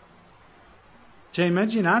 Cioè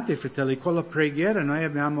immaginate, fratelli, con la preghiera noi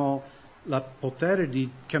abbiamo il potere di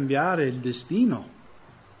cambiare il destino,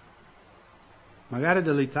 magari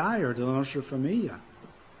dell'Italia o della nostra famiglia.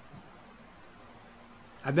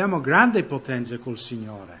 Abbiamo grande potenza col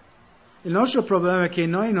Signore. Il nostro problema è che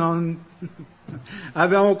noi non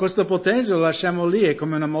abbiamo questa potenza, lo lasciamo lì, è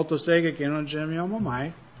come una motosega che non cerchiamo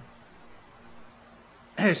mai.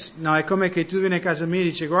 No, è come che tu vieni a casa mia e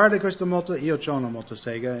dici, guarda questa moto, io ho una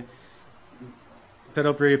motosega,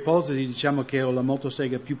 però per ipotesi diciamo che ho la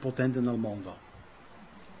motosega più potente nel mondo.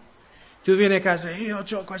 Tu vieni a casa, io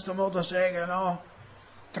ho questa motosega,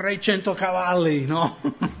 300 cavalli,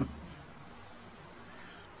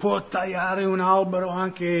 può tagliare un albero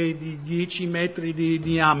anche di 10 metri di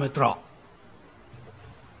diametro.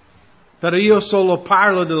 Però io solo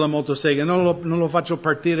parlo della motosega, non lo faccio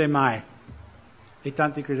partire mai. E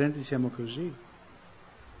tanti credenti siamo così.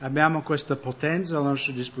 Abbiamo questa potenza alla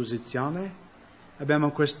nostra disposizione,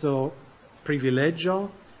 abbiamo questo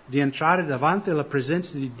privilegio di entrare davanti alla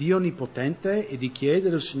presenza di Dio Onnipotente e di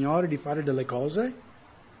chiedere al Signore di fare delle cose,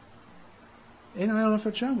 e noi non lo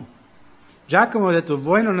facciamo. Giacomo ha detto,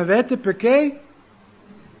 voi non avete perché?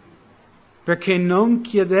 Perché non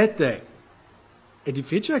chiedete. È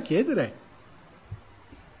difficile chiedere.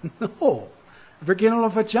 No, perché non lo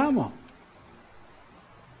facciamo?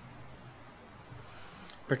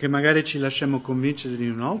 Perché magari ci lasciamo convincere di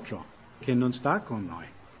un altro che non sta con noi.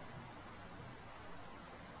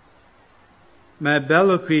 Ma è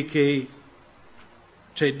bello qui che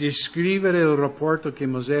descrivere il rapporto che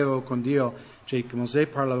Mosè aveva con Dio, che Mosè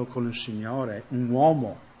parlava con il Signore, un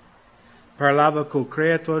uomo parlava col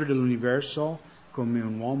creatore dell'universo come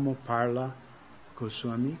un uomo parla col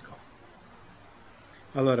suo amico.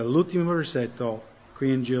 Allora, l'ultimo versetto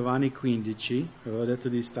qui in Giovanni 15, avevo detto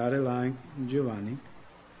di stare là in Giovanni.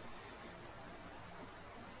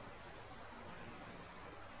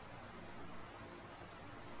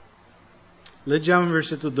 Leggiamo il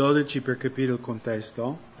versetto 12 per capire il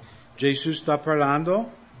contesto. Gesù sta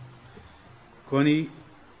parlando con i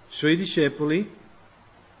suoi discepoli.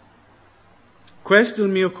 Questo è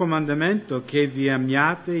il mio comandamento, che vi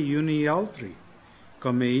amiate gli uni gli altri,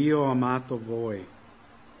 come io ho amato voi.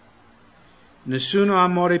 Nessuno ha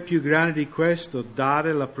amore più grande di questo,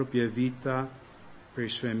 dare la propria vita per i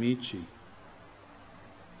suoi amici.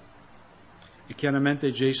 E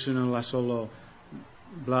chiaramente Gesù non l'ha solo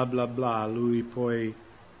bla bla bla, lui poi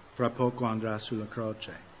fra poco andrà sulla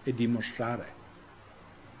croce e dimostrare.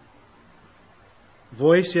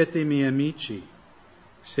 Voi siete i miei amici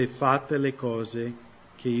se fate le cose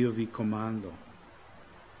che io vi comando.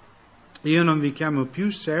 Io non vi chiamo più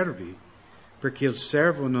servi, perché il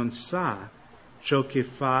servo non sa ciò che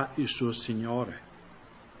fa il suo Signore.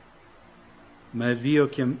 Ma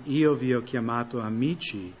io vi ho chiamato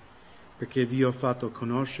amici, perché vi ho fatto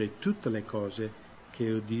conoscere tutte le cose che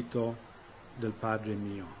ho udito del Padre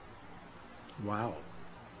mio. Wow!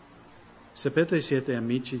 Sapete, siete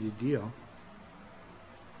amici di Dio?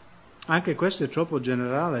 Anche questo è troppo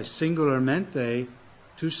generale. Singolarmente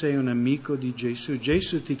tu sei un amico di Gesù.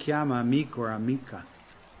 Gesù ti chiama amico o amica.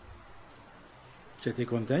 Siete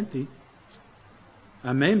contenti?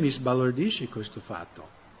 A me mi sbalordisce questo fatto.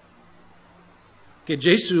 Che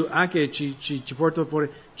Gesù anche ci porta fuori.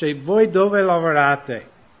 Cioè, voi dove lavorate?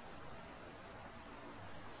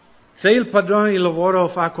 Se il padrone di lavoro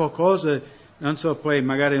fa qualcosa, non so, poi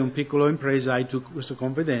magari un piccolo impresa hai tu questa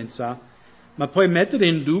confidenza, ma puoi mettere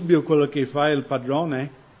in dubbio quello che fa il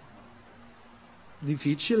padrone?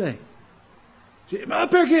 Difficile. Ma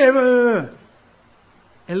perché?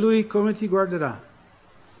 E lui come ti guarderà?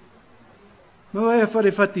 Ma vai a fare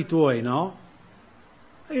i fatti tuoi, no?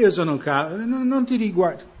 E io sono non ti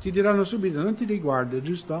riguardo, ti diranno subito, non ti riguardo,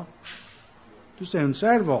 giusto? Tu sei un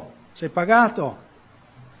servo, sei pagato.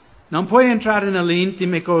 Non puoi entrare nelle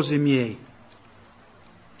intime cose miei.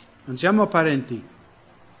 Non siamo parenti.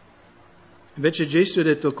 Invece Gesù ha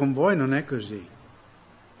detto, con voi non è così.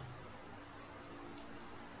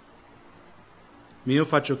 Io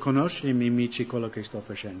faccio conoscere ai miei amici quello che sto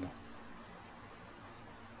facendo.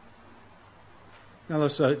 Non lo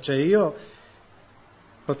so, io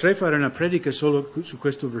potrei fare una predica solo su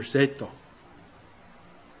questo versetto.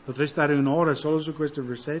 Potrei stare un'ora solo su questo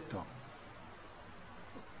versetto.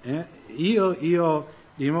 Io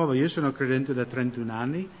di nuovo, io sono credente da 31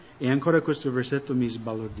 anni e ancora questo versetto mi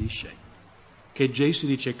sbalordisce. Che Gesù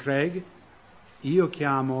dice, Craig, io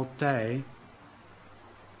chiamo te,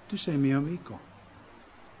 tu sei mio amico.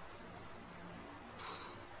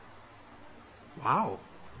 Wow!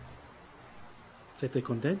 Siete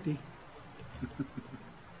contenti?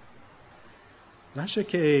 Lascia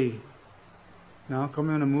che, no,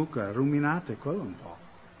 come una mucca, ruminate quello un po'.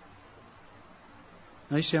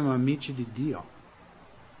 Noi siamo amici di Dio.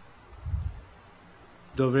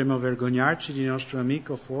 Dovremmo vergognarci di nostro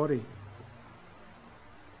amico fuori?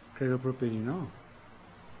 Credo proprio di no.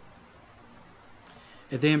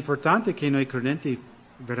 Ed è importante che noi credenti,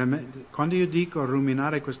 veramente, quando io dico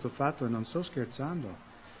ruminare questo fatto, non sto scherzando.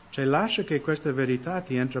 Cioè lascia che questa verità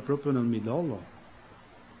ti entra proprio nel midollo.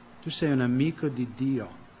 Tu sei un amico di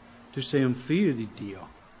Dio. Tu sei un figlio di Dio.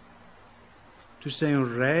 Tu sei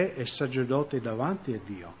un re e sacerdote davanti a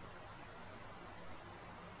Dio.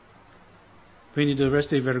 Quindi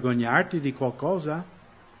dovresti vergognarti di qualcosa?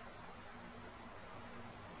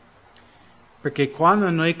 Perché quando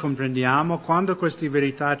noi comprendiamo, quando queste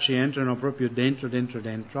verità ci entrano proprio dentro,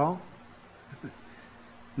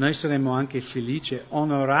 noi saremo anche felici,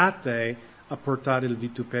 onorati a portare il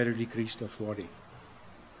vituperio di Cristo fuori.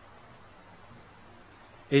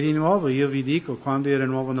 E di nuovo io vi dico, quando ero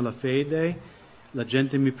nuovo nella fede, la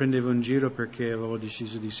gente mi prendeva in giro perché avevo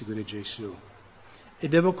deciso di seguire Gesù. E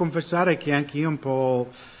devo confessare che anche io un po'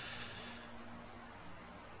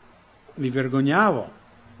 mi vergognavo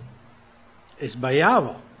e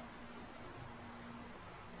sbagliavo.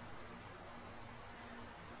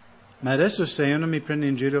 Ma adesso se uno mi prende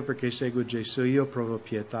in giro perché seguo Gesù, io provo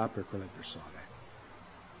pietà per quelle persone.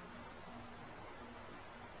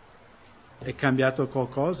 È cambiato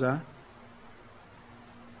qualcosa?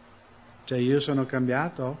 Cioè io sono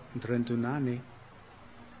cambiato in 31 anni?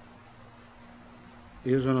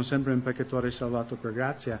 Io sono sempre un peccatore salvato per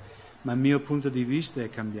grazia, ma il mio punto di vista è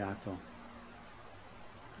cambiato.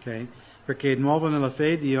 Ok? Perché nuovo nella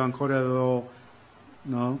fede io ancora avevo,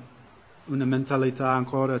 no? Una mentalità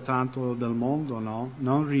ancora tanto del mondo, no?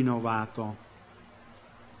 Non rinnovato.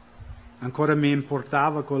 Ancora mi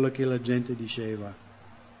importava quello che la gente diceva.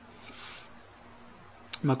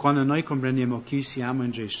 Ma quando noi comprendiamo chi siamo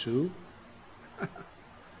in Gesù,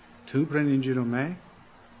 tu prendi in giro me?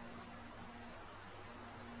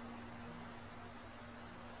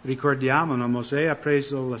 Ricordiamo, no? Mosè ha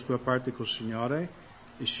preso la sua parte col Signore,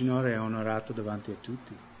 il Signore è onorato davanti a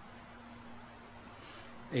tutti.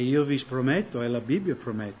 E io vi prometto, e la Bibbia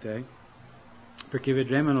promette, perché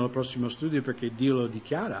vedremo nel prossimo studio, perché Dio lo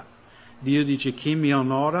dichiara. Dio dice, chi mi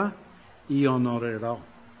onora, io onorerò.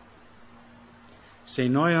 Se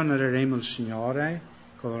noi onoreremo il Signore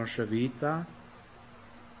con la nostra vita,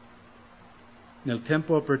 nel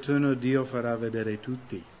tempo opportuno Dio farà vedere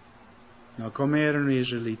tutti. No, come erano gli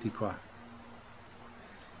israeliti qua.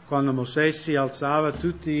 Quando Mosè si alzava,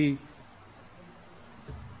 tutti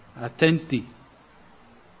attenti.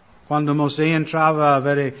 Quando Mosè entrava a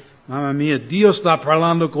vedere, mamma mia, Dio sta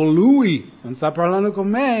parlando con lui, non sta parlando con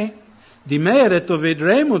me. Di me ha detto,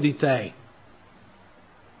 vedremo di te.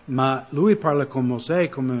 Ma lui parla con Mosè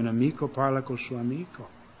come un amico parla col suo amico.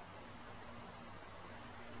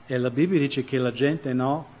 E la Bibbia dice che la gente,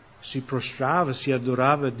 no, si prostrava, si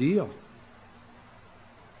adorava Dio.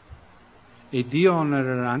 E Dio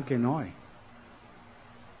onorerà anche noi.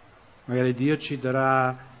 Magari Dio ci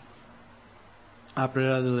darà,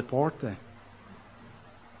 aprirà delle porte.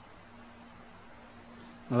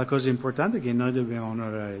 Ma la cosa importante è che noi dobbiamo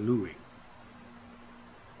onorare Lui.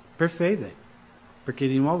 Per fede. Perché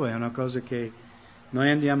di nuovo è una cosa che noi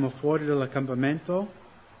andiamo fuori dall'accampamento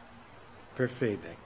per fede.